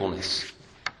unfaithfulness.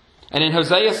 And in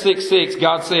Hosea 6:6,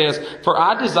 God says, for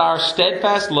I desire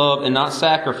steadfast love and not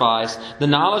sacrifice, the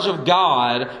knowledge of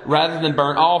God rather than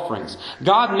burnt offerings.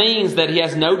 God means that He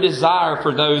has no desire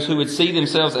for those who would see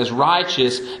themselves as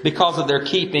righteous because of their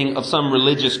keeping of some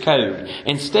religious code.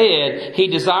 Instead, He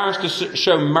desires to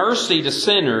show mercy to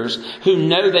sinners who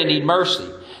know they need mercy.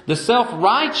 The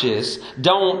self-righteous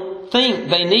don't think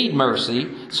they need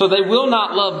mercy, so they will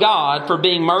not love God for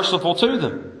being merciful to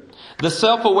them. The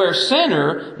self-aware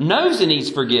sinner knows he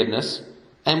needs forgiveness,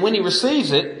 and when he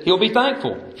receives it, he'll be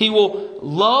thankful. He will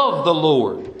love the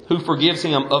Lord who forgives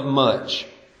him of much.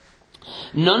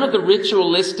 None of the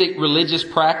ritualistic religious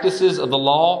practices of the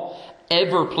law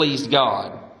ever pleased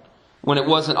God when it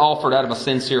wasn't offered out of a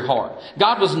sincere heart.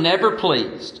 God was never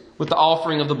pleased with the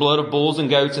offering of the blood of bulls and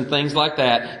goats and things like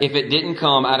that if it didn't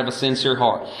come out of a sincere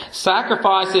heart.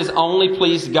 Sacrifices only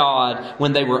pleased God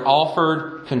when they were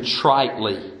offered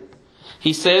contritely.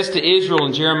 He says to Israel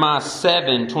in Jeremiah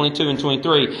 7:22 and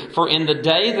 23, "For in the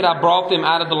day that I brought them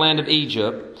out of the land of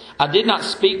Egypt, I did not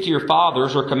speak to your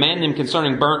fathers or command them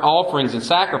concerning burnt offerings and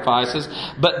sacrifices,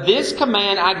 but this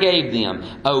command I gave them,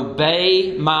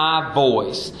 obey my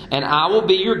voice, and I will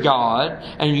be your God,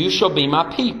 and you shall be my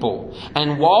people,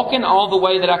 and walk in all the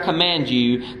way that I command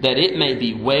you, that it may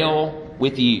be well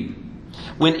with you."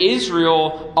 When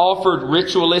Israel offered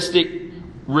ritualistic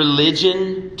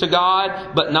religion to God,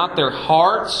 but not their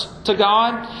hearts to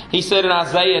God, He said in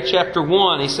Isaiah chapter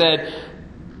 1, He said,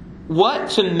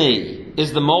 "What to me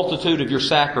is the multitude of your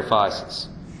sacrifices,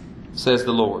 says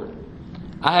the Lord.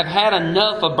 I have had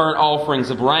enough of burnt offerings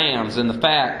of rams and the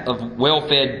fat of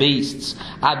well-fed beasts.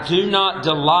 I do not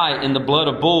delight in the blood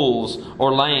of bulls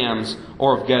or lambs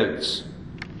or of goats."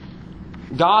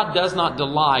 God does not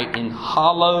delight in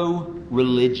hollow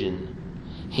religion.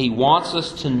 He wants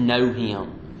us to know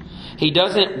Him. He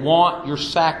doesn't want your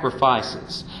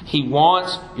sacrifices. He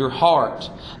wants your heart.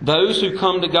 Those who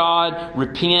come to God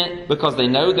repent because they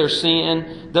know their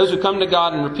sin. Those who come to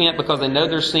God and repent because they know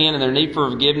their sin and their need for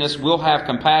forgiveness will have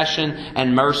compassion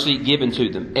and mercy given to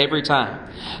them every time.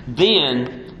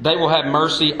 Then they will have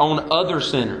mercy on other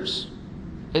sinners.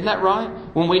 Isn't that right?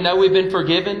 When we know we've been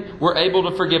forgiven, we're able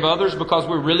to forgive others because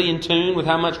we're really in tune with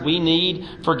how much we need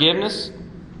forgiveness.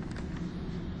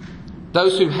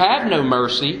 Those who have no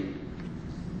mercy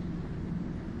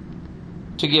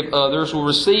to give others will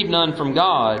receive none from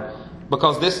God,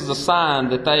 because this is a sign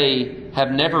that they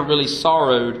have never really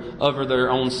sorrowed over their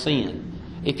own sin.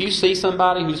 If you see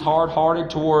somebody who's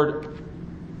hard-hearted toward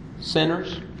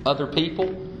sinners, other people,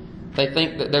 they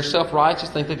think that they're self-righteous,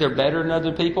 think that they're better than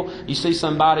other people. You see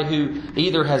somebody who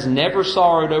either has never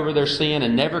sorrowed over their sin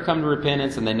and never come to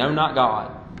repentance and they know not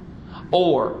God,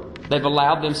 or they've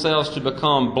allowed themselves to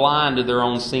become blind to their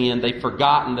own sin. They've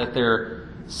forgotten that their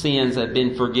sins have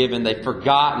been forgiven. They've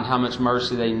forgotten how much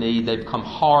mercy they need. They've become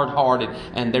hard-hearted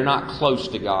and they're not close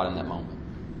to God in that moment.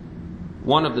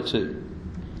 One of the two.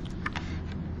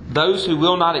 Those who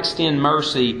will not extend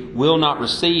mercy will not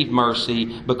receive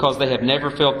mercy because they have never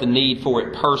felt the need for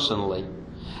it personally.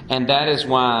 And that is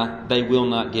why they will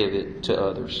not give it to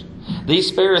others.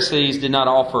 These Pharisees did not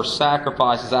offer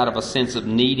sacrifices out of a sense of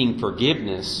needing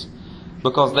forgiveness,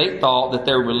 because they thought that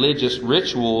their religious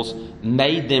rituals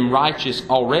made them righteous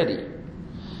already.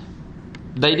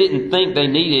 They didn't think they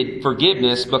needed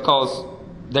forgiveness because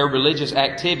their religious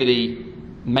activity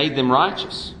made them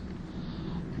righteous.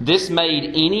 This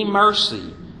made any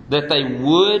mercy that they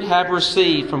would have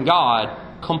received from God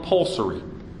compulsory,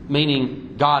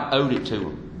 meaning God owed it to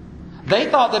them. They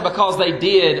thought that because they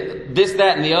did this,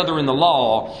 that, and the other in the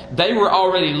law, they were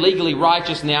already legally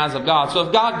righteous in the eyes of God. So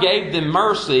if God gave them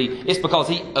mercy, it's because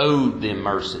He owed them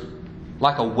mercy.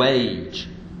 Like a wage.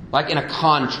 Like in a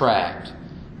contract.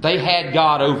 They had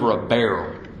God over a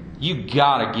barrel. You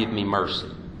gotta give me mercy.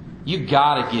 You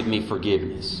gotta give me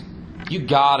forgiveness. You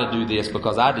gotta do this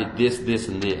because I did this, this,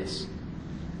 and this.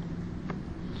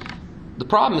 The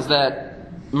problem is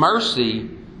that mercy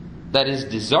that is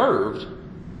deserved,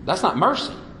 that's not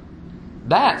mercy.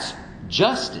 That's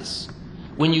justice.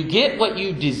 When you get what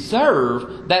you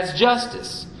deserve, that's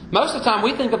justice. Most of the time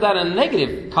we think of that in a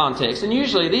negative context, and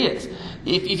usually it is.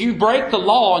 If you break the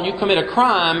law and you commit a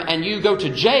crime and you go to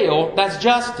jail, that's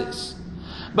justice.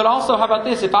 But also, how about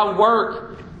this? If I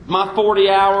work my 40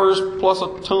 hours plus a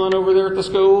ton over there at the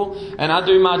school and I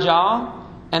do my job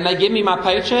and they give me my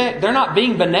paycheck, they're not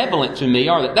being benevolent to me,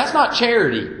 are they? That's not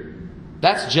charity.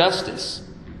 That's justice.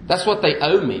 That's what they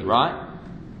owe me, right?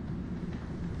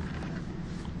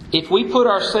 If we put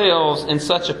ourselves in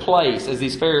such a place as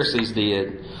these Pharisees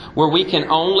did, where we can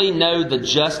only know the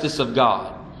justice of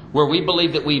God, where we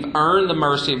believe that we've earned the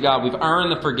mercy of God, we've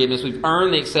earned the forgiveness, we've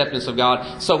earned the acceptance of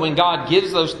God, so when God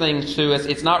gives those things to us,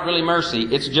 it's not really mercy,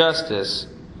 it's justice,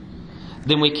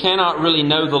 then we cannot really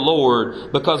know the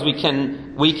Lord, because we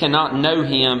cannot know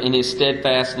Him in His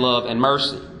steadfast love and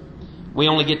mercy. We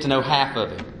only get to know half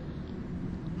of Him.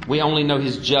 We only know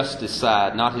His justice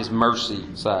side, not His mercy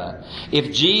side.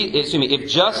 If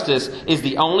justice is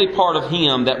the only part of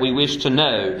Him that we wish to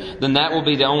know, then that will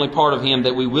be the only part of Him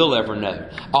that we will ever know.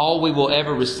 All we will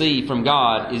ever receive from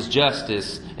God is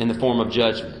justice in the form of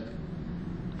judgment.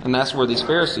 And that's where these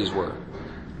Pharisees were.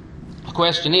 The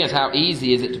question is, how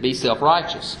easy is it to be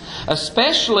self-righteous?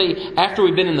 Especially after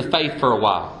we've been in the faith for a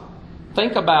while.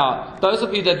 Think about, those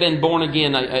of you that have been born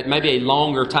again maybe a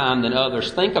longer time than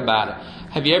others, think about it.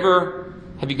 Have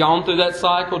you gone through that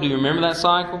cycle? Do you remember that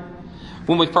cycle?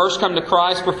 When we first come to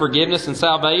Christ for forgiveness and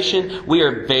salvation, we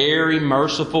are very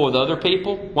merciful with other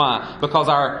people. Why? Because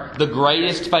the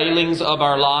greatest failings of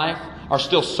our life are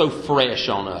still so fresh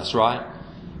on us, right?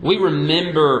 We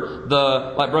remember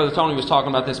like Brother Tony was talking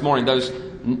about this morning,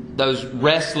 those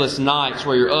restless nights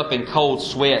where you're up in cold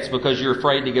sweats because you're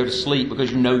afraid to go to sleep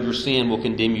because you know your sin will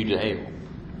condemn you to hell.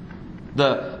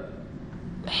 The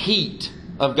heat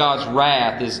of God's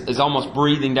wrath is almost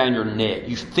breathing down your neck.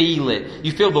 You feel it.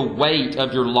 You feel the weight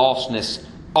of your lostness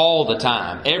all the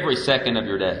time, every second of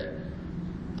your day.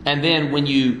 And then when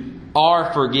you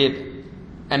are forgiven,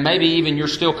 and maybe even you're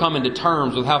still coming to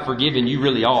terms with how forgiven you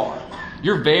really are,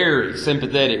 you're very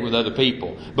sympathetic with other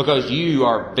people because you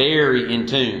are very in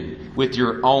tune with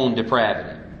your own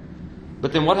depravity.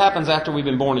 But then what happens after we've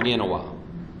been born again a while?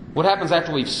 What happens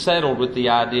after we've settled with the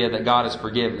idea that God has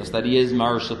forgiven us, that He is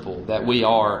merciful, that we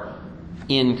are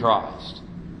in Christ?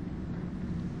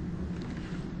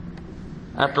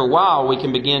 After a while, we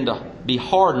can begin to be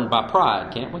hardened by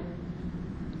pride, can't we?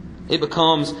 It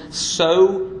becomes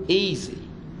so easy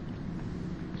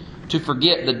to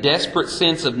forget the desperate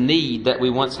sense of need that we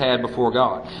once had before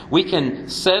God. We can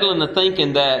settle into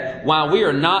thinking that while we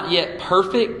are not yet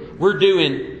perfect, we're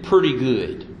doing pretty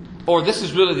good. Or this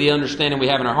is really the understanding we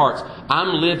have in our hearts.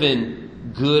 I'm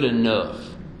living good enough.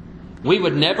 We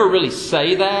would never really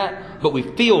say that, but we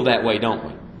feel that way, don't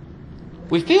we?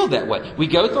 We feel that way. We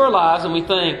go through our lives and we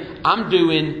think, I'm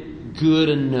doing good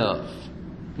enough.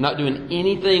 I'm not doing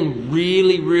anything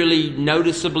really, really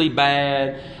noticeably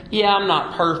bad. Yeah, I'm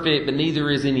not perfect, but neither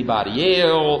is anybody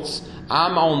else.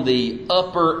 I'm on the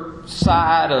upper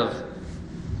side of,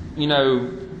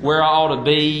 where I ought to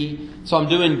be. So I'm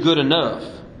doing good enough.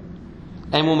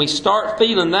 And when we start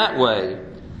feeling that way,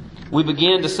 we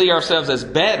begin to see ourselves as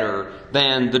better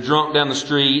than the drunk down the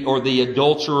street or the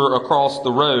adulterer across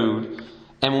the road.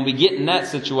 And when we get in that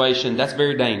situation, that's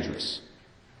very dangerous.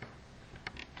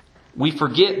 We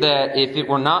forget that if it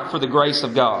were not for the grace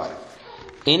of God,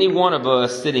 any one of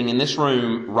us sitting in this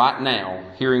room right now,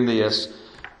 hearing this,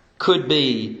 could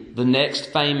be the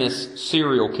next famous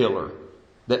serial killer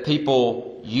that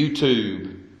people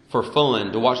YouTube for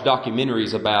fun to watch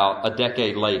documentaries about a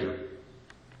decade later.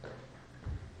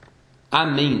 I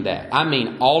mean that. I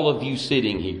mean all of you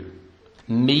sitting here,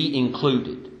 me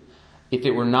included. If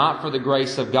it were not for the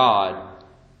grace of God,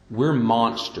 we're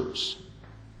monsters.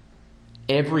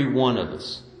 Every one of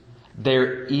us.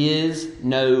 There is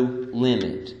no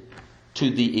limit to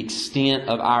the extent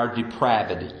of our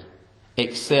depravity,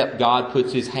 except God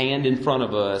puts His hand in front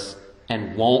of us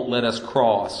and won't let us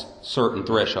cross certain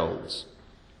thresholds.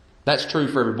 That's true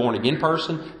for every born-again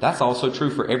person. That's also true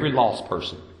for every lost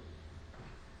person.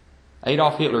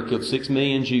 Adolf Hitler killed 6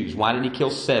 million Jews. Why didn't he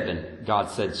kill 7? God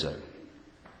said so.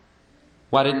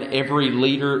 Why didn't every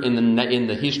leader in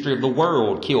the history of the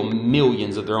world kill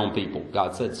millions of their own people?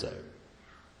 God said so.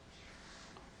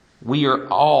 We are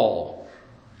all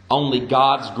only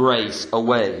God's grace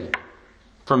away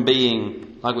from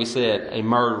being, like we said, a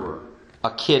murderer,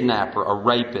 a kidnapper, a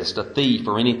rapist, a thief,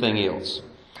 or anything else.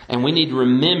 And we need to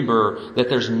remember that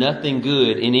there's nothing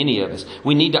good in any of us.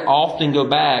 We need to often go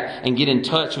back and get in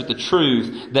touch with the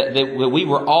truth that we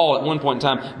were all, at one point in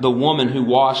time, the woman who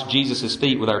washed Jesus'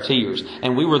 feet with our tears.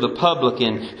 And we were the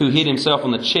publican who hit himself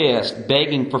on the chest,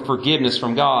 begging for forgiveness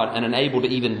from God and unable to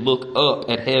even look up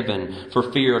at heaven for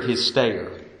fear of His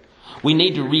stare. We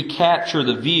need to recapture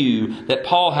the view that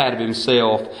Paul had of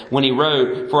himself when he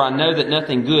wrote, "For I know that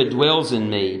nothing good dwells in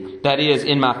me, that is,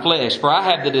 in my flesh. For I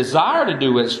have the desire to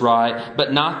do what's right,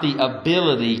 but not the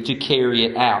ability to carry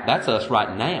it out." That's us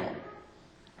right now.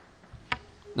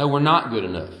 No, we're not good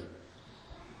enough.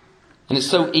 And it's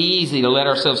so easy to let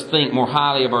ourselves think more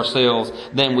highly of ourselves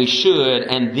than we should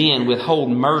and then withhold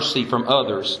mercy from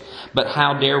others. But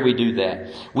how dare we do that?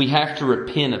 We have to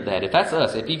repent of that. If that's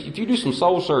us, if you do some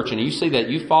soul searching and you see that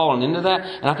you've fallen into that,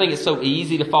 and I think it's so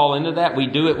easy to fall into that, we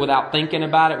do it without thinking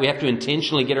about it. We have to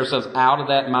intentionally get ourselves out of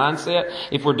that mindset.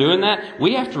 If we're doing that,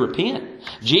 we have to repent.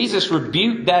 Jesus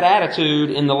rebuked that attitude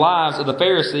in the lives of the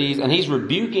Pharisees, and He's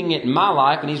rebuking it in my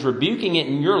life, and He's rebuking it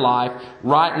in your life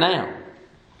right now.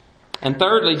 And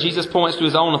thirdly, Jesus points to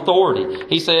His own authority.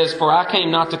 He says, "For I came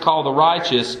not to call the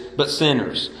righteous, but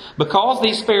sinners." Because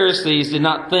these Pharisees did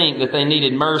not think that they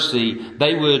needed mercy,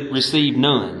 they would receive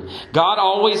none. God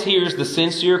always hears the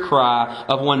sincere cry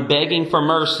of one begging for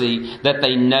mercy that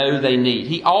they know they need.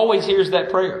 He always hears that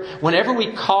prayer. Whenever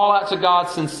we call out to God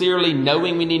sincerely,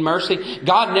 knowing we need mercy,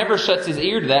 God never shuts His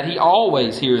ear to that. He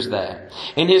always hears that.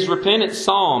 In his repentance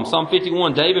psalm, Psalm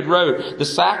 51, David wrote, "The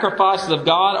sacrifices of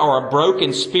God are a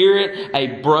broken spirit, a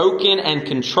broken and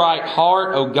contrite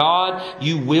heart, O God,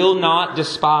 you will not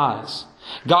despise."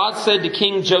 God said to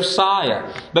King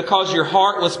Josiah, because your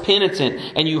heart was penitent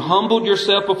and you humbled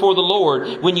yourself before the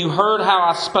Lord, when you heard how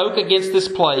I spoke against this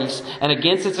place and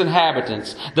against its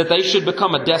inhabitants, that they should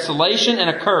become a desolation and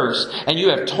a curse, and you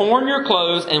have torn your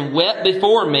clothes and wept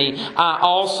before me, I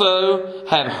also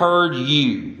have heard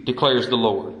you, declares the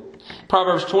Lord.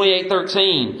 Proverbs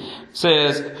 28:13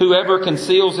 says, whoever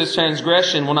conceals his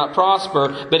transgression will not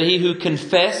prosper, but he who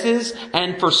confesses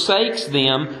and forsakes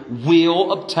them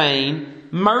will obtain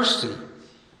mercy.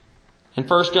 And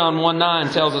 1 John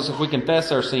 1:9 tells us if we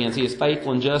confess our sins, He is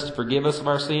faithful and just to forgive us of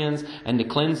our sins and to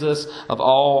cleanse us of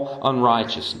all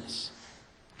unrighteousness.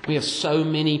 We have so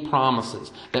many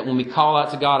promises that when we call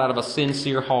out to God out of a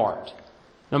sincere heart,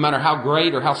 no matter how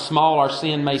great or how small our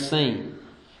sin may seem,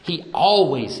 He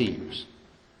always hears.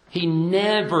 He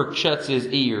never shuts His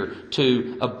ear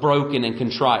to a broken and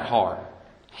contrite heart.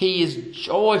 He is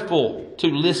joyful to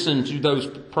listen to those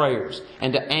prayers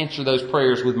and to answer those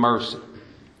prayers with mercy.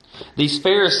 These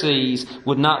Pharisees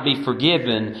would not be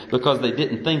forgiven because they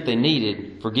didn't think they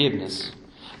needed forgiveness.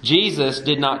 Jesus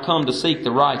did not come to seek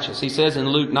the righteous. He says in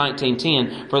Luke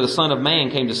 19:10, for the Son of Man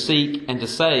came to seek and to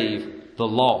save the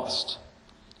lost.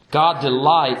 God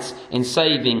delights in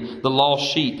saving the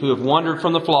lost sheep who have wandered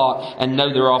from the flock and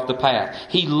know they're off the path.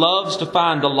 He loves to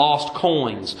find the lost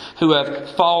coins who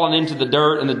have fallen into the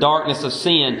dirt and the darkness of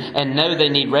sin and know they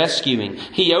need rescuing.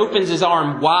 He opens His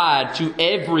arm wide to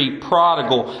every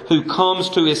prodigal who comes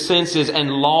to his senses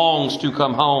and longs to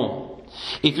come home.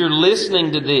 If you're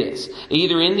listening to this,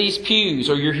 either in these pews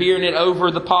or you're hearing it over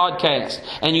the podcast,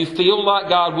 and you feel like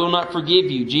God will not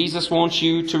forgive you, Jesus wants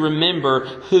you to remember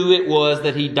who it was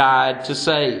that He died to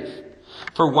save.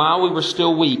 For while we were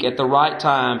still weak, at the right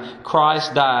time,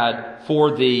 Christ died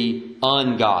for the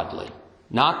ungodly.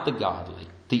 Not the godly,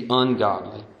 the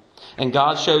ungodly. And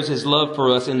God shows His love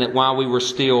for us in that while we were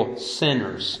still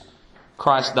sinners,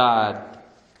 Christ died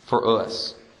for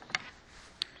us.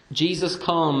 Jesus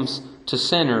comes to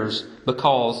sinners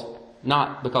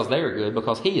not because they are good,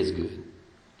 because He is good.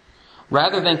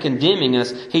 Rather than condemning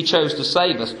us, He chose to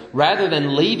save us. Rather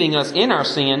than leaving us in our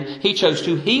sin, He chose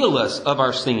to heal us of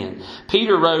our sin.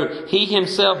 Peter wrote, He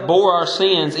Himself bore our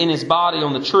sins in His body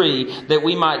on the tree, that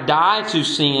we might die to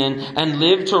sin and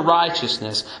live to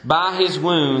righteousness. By His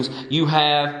wounds you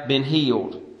have been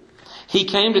healed. He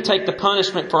came to take the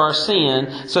punishment for our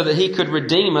sin so that He could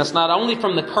redeem us not only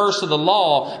from the curse of the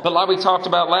law, but like we talked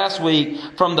about last week,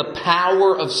 from the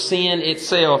power of sin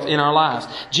itself in our lives.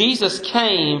 Jesus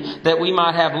came that we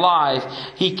might have life.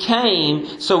 He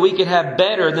came so we could have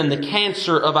better than the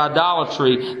cancer of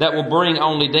idolatry that will bring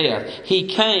only death. He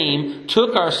came,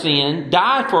 took our sin,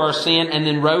 died for our sin, and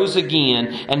then rose again.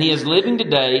 And He is living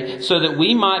today so that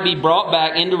we might be brought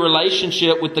back into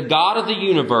relationship with the God of the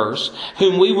universe,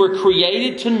 whom we were created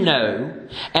to know,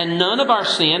 and none of our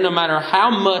sin, no matter how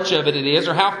much of it is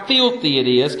or how filthy it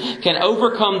is, can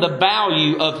overcome the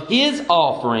value of His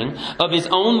offering of His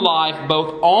own life,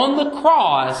 both on the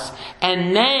cross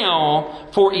and now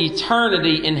for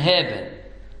eternity in heaven.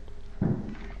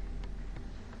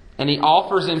 And He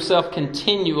offers Himself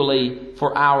continually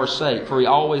for our sake, for He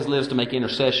always lives to make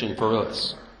intercession for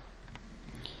us.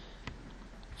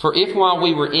 For if while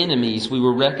we were enemies we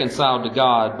were reconciled to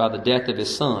God by the death of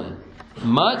His Son,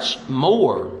 much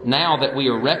more, now that we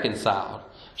are reconciled,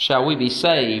 shall we be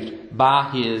saved by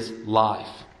His life.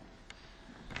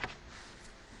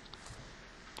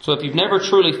 So if you've never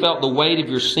truly felt the weight of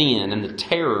your sin and the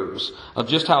terrors of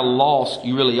just how lost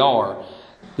you really are,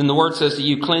 then the Word says to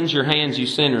you, cleanse your hands, you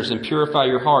sinners, and purify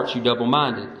your hearts, you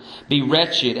double-minded. Be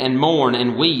wretched and mourn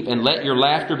and weep, and let your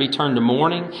laughter be turned to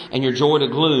mourning and your joy to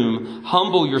gloom.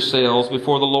 Humble yourselves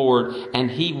before the Lord,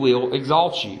 and He will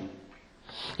exalt you.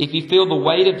 If you feel the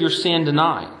weight of your sin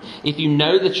tonight, if you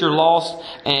know that you're lost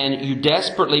and you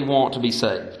desperately want to be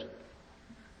saved,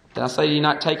 then I say to you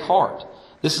not take heart.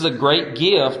 This is a great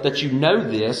gift that you know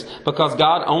this, because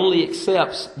God only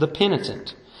accepts the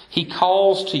penitent. He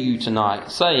calls to you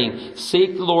tonight, saying,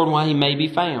 seek the Lord while He may be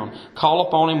found. Call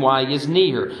upon Him while He is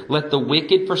near. Let the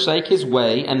wicked forsake his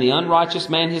way, and the unrighteous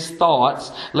man his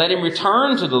thoughts. Let him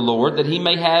return to the Lord, that He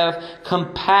may have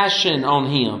compassion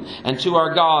on him, and to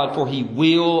our God, for He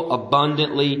will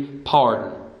abundantly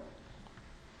pardon.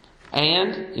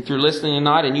 And if you're listening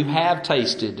tonight and you have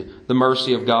tasted the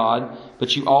mercy of God,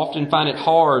 but you often find it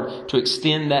hard to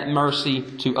extend that mercy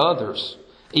to others,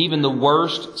 even the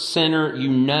worst sinner you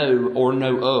know or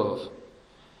know of,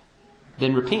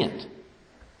 then repent.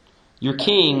 Your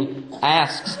King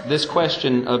asks this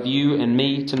question of you and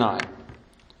me tonight.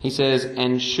 He says,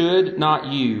 and should not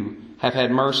you have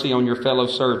had mercy on your fellow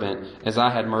servant as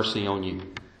I had mercy on you?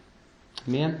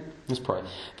 Amen? Let's pray.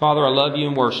 Father, I love you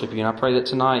and worship you, and I pray that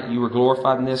tonight you were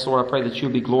glorified in this, Lord. I pray that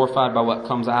you'll be glorified by what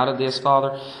comes out of this,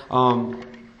 Father.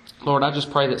 Lord, I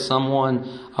just pray that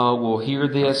someone will hear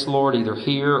this, Lord, either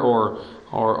here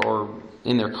or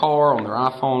in their car, on their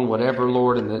iPhone, whatever,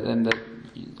 Lord, and the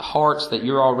hearts that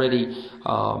you're already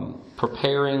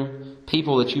preparing,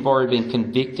 people that you've already been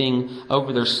convicting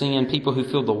over their sin, people who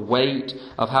feel the weight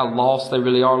of how lost they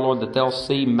really are, Lord, that they'll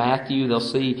see Matthew, they'll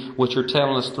see what you're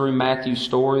telling us through Matthew's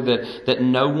story, that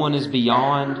no one is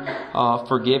beyond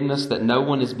forgiveness, that no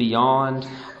one is beyond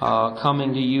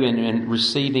coming to you and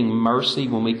receiving mercy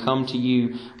when we come to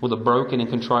you with a broken and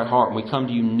contrite heart, when we come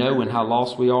to you knowing how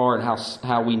lost we are and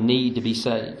how we need to be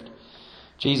saved.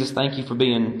 Jesus, thank you for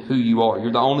being who you are.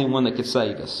 You're the only one that could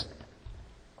save us.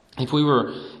 If we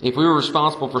were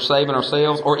responsible for saving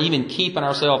ourselves or even keeping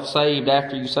ourselves saved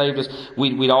after you saved us,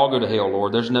 we'd all go to hell,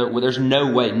 Lord. There's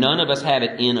no way. None of us have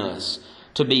it in us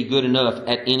to be good enough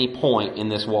at any point in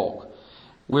this walk.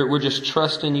 We're just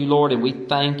trusting you, Lord, and we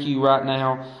thank you right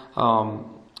now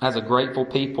as a grateful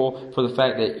people for the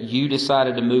fact that you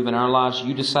decided to move in our lives.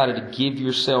 You decided to give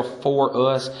yourself for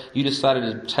us. You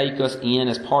decided to take us in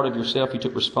as part of yourself. You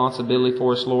took responsibility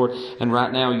for us, Lord. And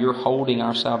right now you're holding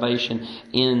our salvation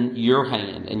in your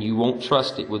hand, and you won't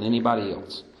trust it with anybody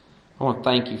else. I want to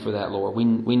thank you for that, Lord.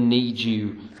 We need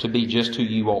you to be just who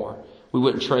you are. We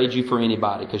wouldn't trade you for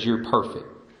anybody because you're perfect.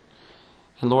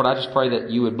 And Lord, I just pray that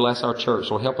you would bless our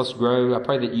church. Lord, help us grow. I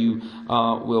pray that you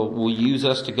will use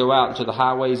us to go out into the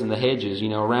highways and the hedges,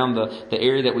 around the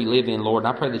area that we live in, Lord.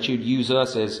 And I pray that you'd use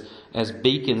us as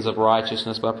beacons of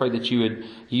righteousness. But I pray that you would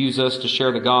use us to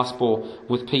share the gospel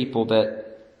with people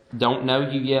that don't know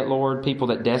you yet, Lord. People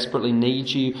that desperately need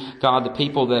you. God, the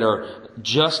people that are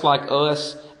just like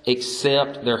us,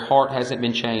 except their heart hasn't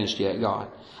been changed yet, God.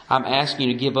 I'm asking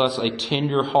you to give us a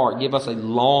tender heart. Give us a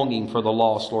longing for the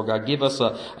lost, Lord God. Give us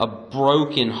a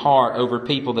broken heart over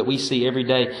people that we see every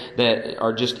day that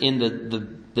are just in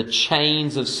the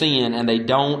chains of sin and they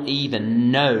don't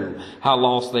even know how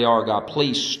lost they are, God.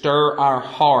 Please stir our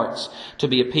hearts to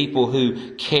be a people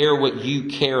who care what you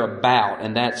care about,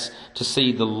 and that's to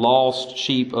see the lost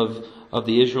sheep of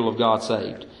the Israel of God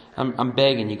saved. I'm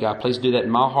begging you, God, please do that in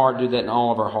my heart, do that in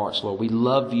all of our hearts, Lord. We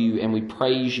love you and we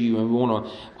praise you, and we want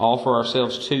to offer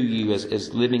ourselves to you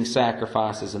as living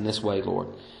sacrifices in this way, Lord.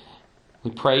 We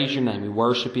praise your name. We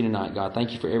worship you tonight, God.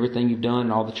 Thank you for everything you've done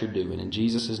and all that you're doing. In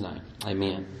Jesus' name,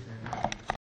 amen.